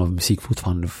typen av musik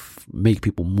fortfarande make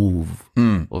people move.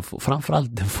 Och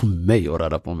framförallt den får mig att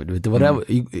röra på mig. Du vet, det var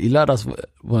där, i lördags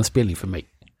var en spelning för mig.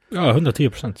 Ja,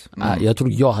 110%. Jag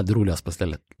tror jag hade roligast på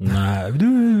stället. Nej,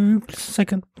 du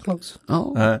second close.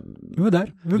 Du var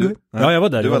där. Ja, jag var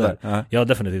där. Du var där. Jag var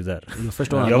definitivt där.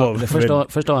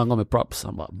 Första gången med props,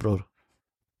 han bara, bror.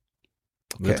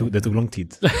 Okay. Det tog lång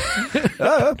tid.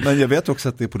 Men jag vet också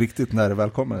att det är på riktigt när det väl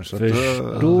kommer. Så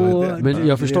men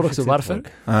jag förstår också varför.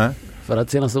 För att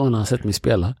senaste gången han sett mig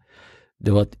spela,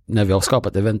 det var när vi har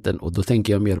skapat eventen, och då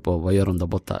tänker jag mer på vad gör de där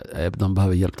borta. De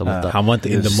behöver hjälp där borta. Han var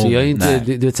inte in the moment. Jag inte,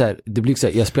 det så här, det blir så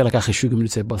här, jag spelar kanske 20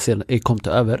 minuter, jag bara ser, kom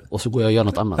till över, och så går jag och gör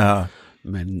något annat.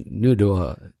 Men nu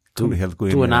då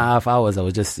 2.5 hours I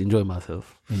was just enjoy myself.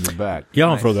 In the bag. Jag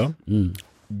har en fråga.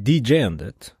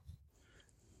 DJ-andet.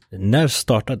 När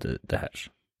startade det här?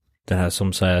 Det här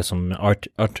som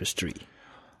artistry.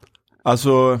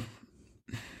 Alltså,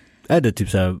 är det typ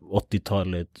så här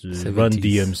 80-talet, Run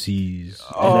DMC,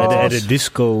 eller är det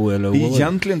disco eller det är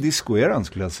egentligen disco-eran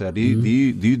skulle jag säga. Det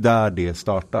är ju där det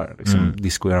startar, liksom,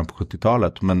 disco-eran på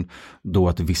 70-talet, men då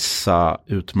att vissa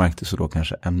utmärkte sig då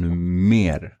kanske ännu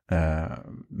mer.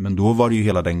 Men då var det ju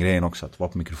hela den grejen också, att vara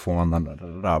på mikrofonen,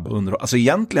 alltså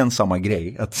egentligen samma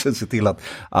grej, att se till att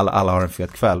alla har en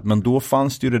fet kväll. Men då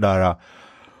fanns det ju det där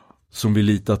som vi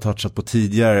lite har touchat på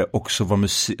tidigare, också var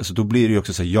musik, alltså då blir det ju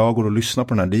också så här, jag går och lyssnar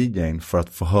på den här DJ:n för att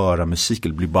få höra musik,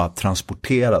 eller blir bara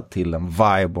transporterad till en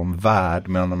vibe och en värld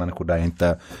med andra människor där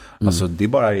inte, alltså det är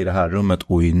bara i det här rummet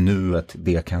och i nuet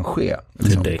det kan ske.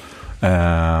 Liksom.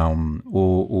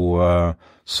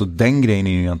 Så den grejen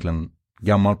är ju egentligen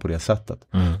gammal på det sättet.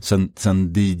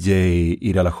 Sen DJ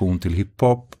i relation till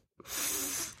hiphop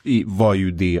var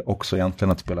ju det också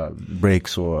egentligen, att spela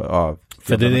breaks och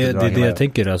för det är det jag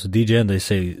tänker, alltså DJ i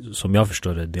sig, som jag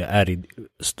förstår det, det är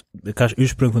kanske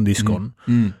ursprung från diskon,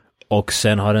 och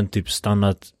sen har den typ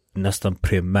stannat nästan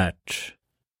primärt.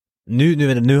 Nu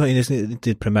är det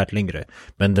inte primärt längre,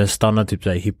 men den stannar typ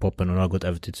såhär i hiphopen och har gått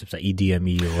över till typ såhär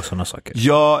EDMI och sådana saker.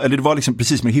 Ja, eller det var liksom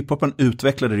precis, med hiphopen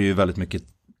utvecklade det ju väldigt mycket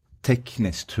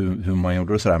tekniskt hur man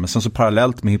gjorde och sådär, men sen så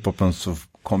parallellt med hiphopen så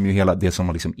kom ju hela det som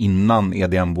var liksom innan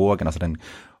EDM-vågen, alltså den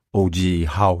OG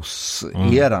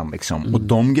house-eran liksom. Och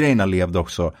de grejerna levde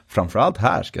också, framförallt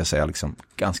här ska jag säga, liksom,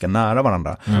 ganska nära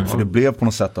varandra. För det blev på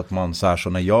något sätt att man så här, så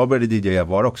när jag började DJa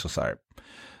var det också så här,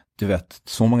 du vet,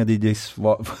 så många DJs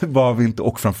var vi inte,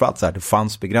 och framförallt så här, det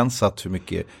fanns begränsat hur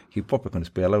mycket hiphop jag kunde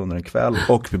spela under en kväll,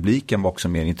 och publiken var också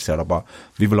mer intresserad av bara,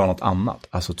 vi vill ha något annat,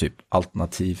 alltså typ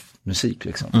alternativ musik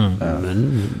liksom.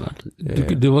 Men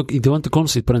det var inte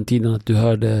konstigt på den tiden att du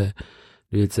hörde,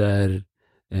 du vet, så här,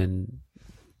 en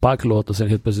parklåt och sen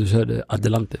helt plötsligt hörde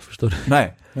Adelante, förstår du?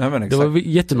 Nej, men exakt. Det var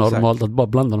jättenormalt att bara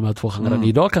blanda de här två genrerna.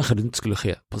 Idag kanske det inte skulle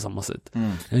ske på samma sätt.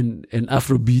 En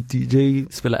afrobeat DJ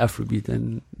spelar afrobeat,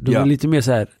 då var lite mer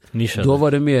så här, då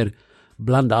var det mer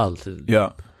blanda allt.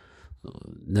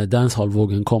 När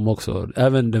dancehall-vågen kom också,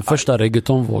 även den första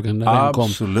reggaetonvågen när den kom.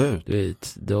 Absolut. Du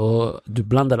vet, du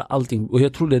blandade allting, och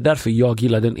jag tror det är därför jag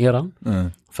gillar den eran.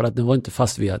 För att den var inte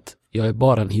fast vid att jag är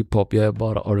bara en hiphop, jag är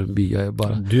bara R&B, jag är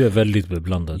bara... Du är väldigt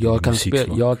beblandad.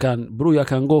 Jag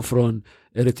kan gå från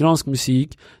eritreansk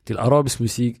musik till arabisk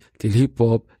musik till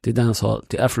hiphop till dancehall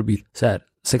till afrobeat, så här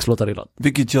 6 låtar i rad.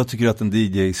 Vilket jag tycker att en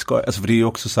DJ ska, alltså för det är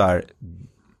också så här,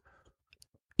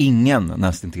 ingen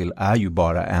nästintill är ju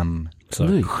bara en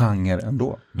genre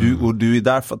ändå. Du är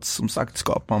där för att som sagt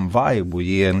skapa en vibe och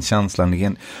ge en känsla.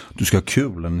 Du ska ha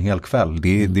kul en hel kväll.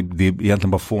 Det är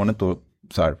egentligen bara fånigt att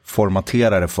så här,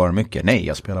 formatera det för mycket. Nej,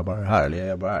 jag spelar bara det här. Eller jag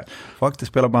gör bara det här.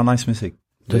 Faktiskt spelar bara nice musik.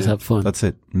 That's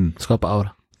it. Skapa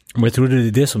aura. Men jag tror det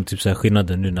är det som typ så här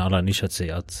skillnaden nu när alla har nischat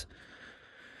sig att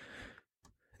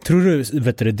tror du,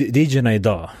 vet du, DJ:na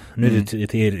idag, nu är det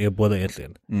till er båda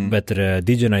egentligen, vet du,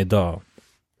 DJ:na idag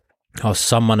har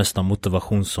samma nästan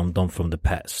motivation som de from the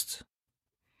past.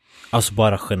 Alltså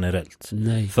bara generellt.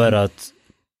 Nej. För att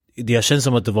det känns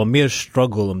som att det var mer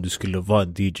struggle om du skulle vara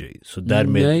en DJ. Så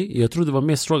därmed... Nej, jag tror det var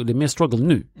mer struggle. Det är mer struggle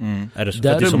nu. Är det så?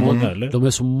 Däremot, det är så många, eller? De är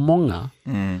så många.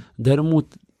 Däremot,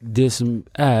 det som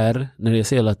är, när jag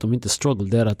säger att de inte struggle,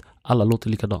 det är att alla låter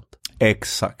likadant.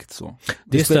 Exakt så.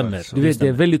 Det stämmer. Du vet, det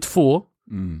är väldigt få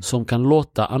som kan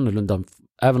låta annorlunda,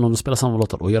 även om de spelar samma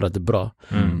låtar och gör det bra.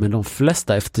 Men de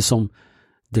flesta, eftersom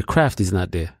the craft is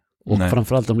not there. Och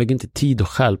framförallt, de lägger inte tid och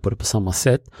själ på det på samma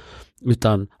sätt.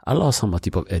 Utan alla har samma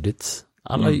typ av edits.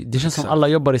 Det känns som alla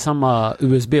jobbar i samma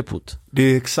USB-port. Det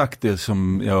är exakt det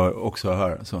som jag också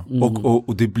hör. Alltså.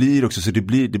 Och det blir också så det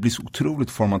blir så otroligt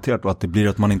formaterat och att det blir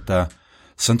att man inte...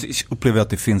 Sen upplever jag att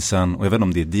det finns en, och jag vet inte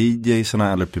om det är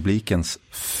DJ:sarna eller publikens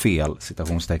fel,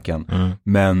 citationstecken.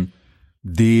 Men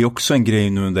det är också en grej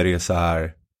nu där det är så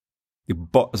här,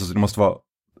 alltså det måste vara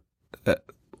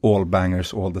all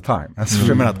bangers all the time. Alltså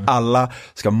jag menar att alla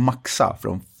ska maxa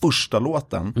från första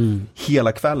låten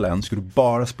hela kvällen ska du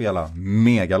bara spela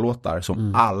megalåtar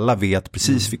som alla vet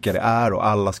precis vilka det är och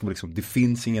alla ska liksom, det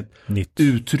finns inget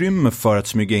utrymme för att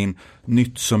smyga in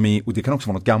nytt som i, och det kan också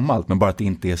vara något gammalt, men bara att det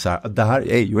inte är så här, det här,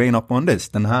 hey, you ain't up on this,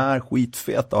 den här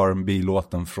skitfeta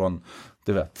R&B-låten från,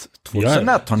 du vet,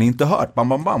 2001 har ni inte hört, bam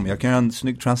bam bam, jag kan göra en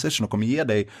snygg transition och kommer ge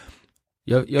dig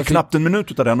knappt en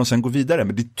minut utav den och sen gå vidare.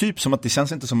 Men det är typ som att det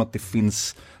känns inte som att det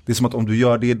finns, det är som att om du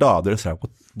gör det idag, då är det så här,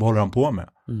 vad håller han på med?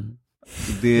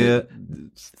 Det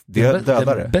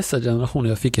dödar det. Den bästa generationen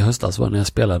jag fick i höstas var när jag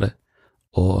spelade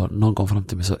och någon kom fram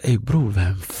till mig och sa, ey bror,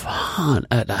 vem fan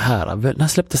är det här? När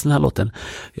släpptes den här låten?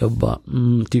 Jag bara,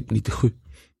 typ 97.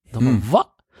 De bara, va?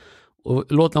 Och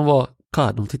låten var,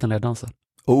 de tittar när jag dansar.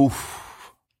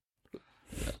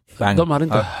 De hade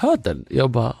inte hört den.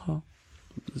 Jag bara,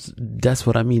 that's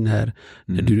what I mean här.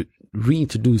 När du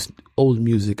reintroduce old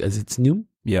music as it's new,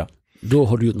 då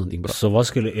har du gjort någonting bra. Så vad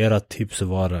skulle era tips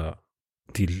vara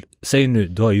till, säg nu,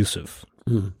 du har Yusuf,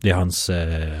 det är hans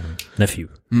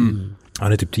nephew.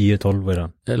 Han är typ 10-12, vad är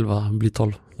han? 11, han blir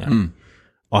 12.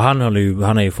 Och han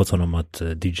har ju fått honom att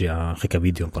DJ, han skickar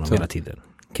videon på honom hela tiden.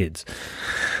 Kids.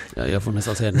 Ja, jag får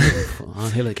nästan säga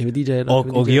det. Kan vi DJ?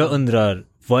 Och jag undrar,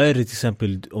 vad är det till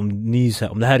exempel om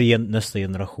det här är nästa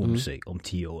generation om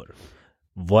 10 år?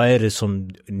 Vad är det som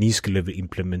ni skulle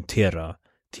implementera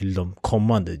till de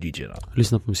kommande DJ:arna?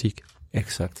 Lyssna på musik.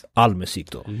 Exakt. All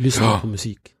musik då? Lyssna på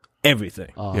musik. Everything.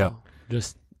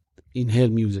 Just inhale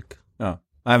music. Ja.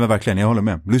 Nej men verkligen, jag håller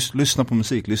med. Lyssna på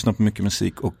musik, lyssna på mycket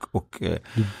musik och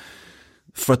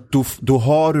för att då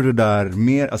har du det där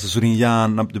mer, alltså så din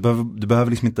hjärna, du behöver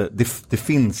liksom inte, det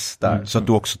finns där, så att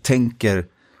du också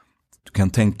du kan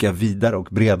tänka vidare och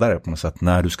bredare på något sätt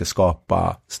när du ska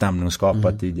skapa stämning och skapa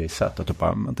ett DJ-set. Att du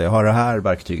bara, jag har det här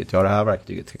verktyget, jag har det här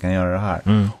verktyget, jag kan göra det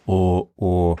här.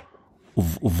 Och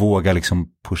våga liksom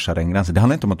pusha den gränsen. Det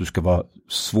handlar inte om att du ska vara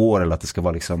svår eller att det ska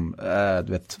vara liksom,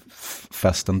 du vet,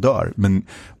 festen dör. Men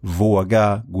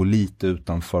våga gå lite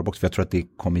utanför box. För jag tror att det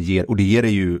kommer ge, och det ger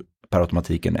dig ju per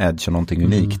automatik en edge och någonting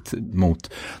unikt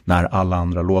mot när alla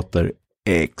andra låter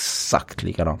exakt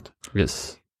likadant.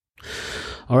 Yes.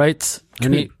 All right.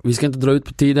 Hörrni, vi ska inte dra ut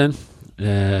på tiden.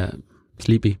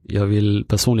 Sleepy, jag vill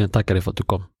personligen tacka dig för att du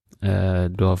kom.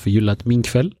 Du har förgyllat min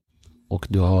kväll och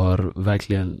du har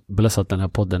verkligen blessat den här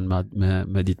podden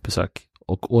med ditt besök.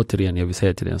 Och återigen, jag vill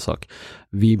säga till dig en sak.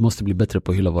 Vi måste bli bättre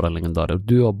på att hylla våra legendarer.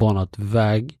 Du har banat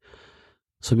väg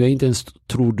som jag inte ens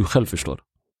tror du själv förstår.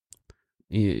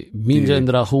 I min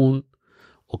generation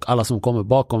och alla som kommer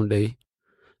bakom dig,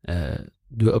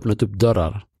 du har öppnat upp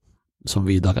dörrar som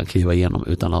vi idag kan kliva igenom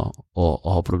utan att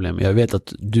ha problem. Jag vet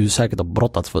att du säkert har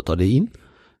brottats för att ta dig in,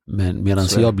 men medan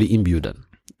jag blir inbjuden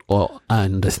och I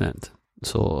understand.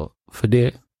 Så för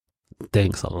det,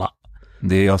 thanks Allah.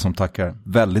 Det är jag som tackar.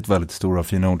 Väldigt, väldigt stora och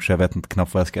fina ord, så jag vet inte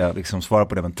knappt vad jag ska liksom svara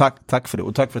på det, men tack för det,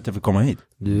 och tack för att jag fick komma hit.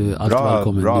 Du är alltid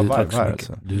välkommen. Bra tack här,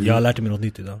 alltså. Jag har lärt mig något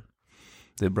nytt idag.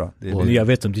 Det är bra. Jag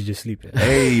vet om DJ Sleep.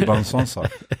 Hej, bara en sån sak.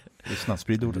 Lyssna,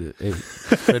 sprid ordet.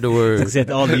 Spread the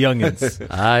word. All the youngins.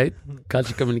 All right.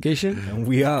 Culture Communication. And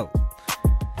we out.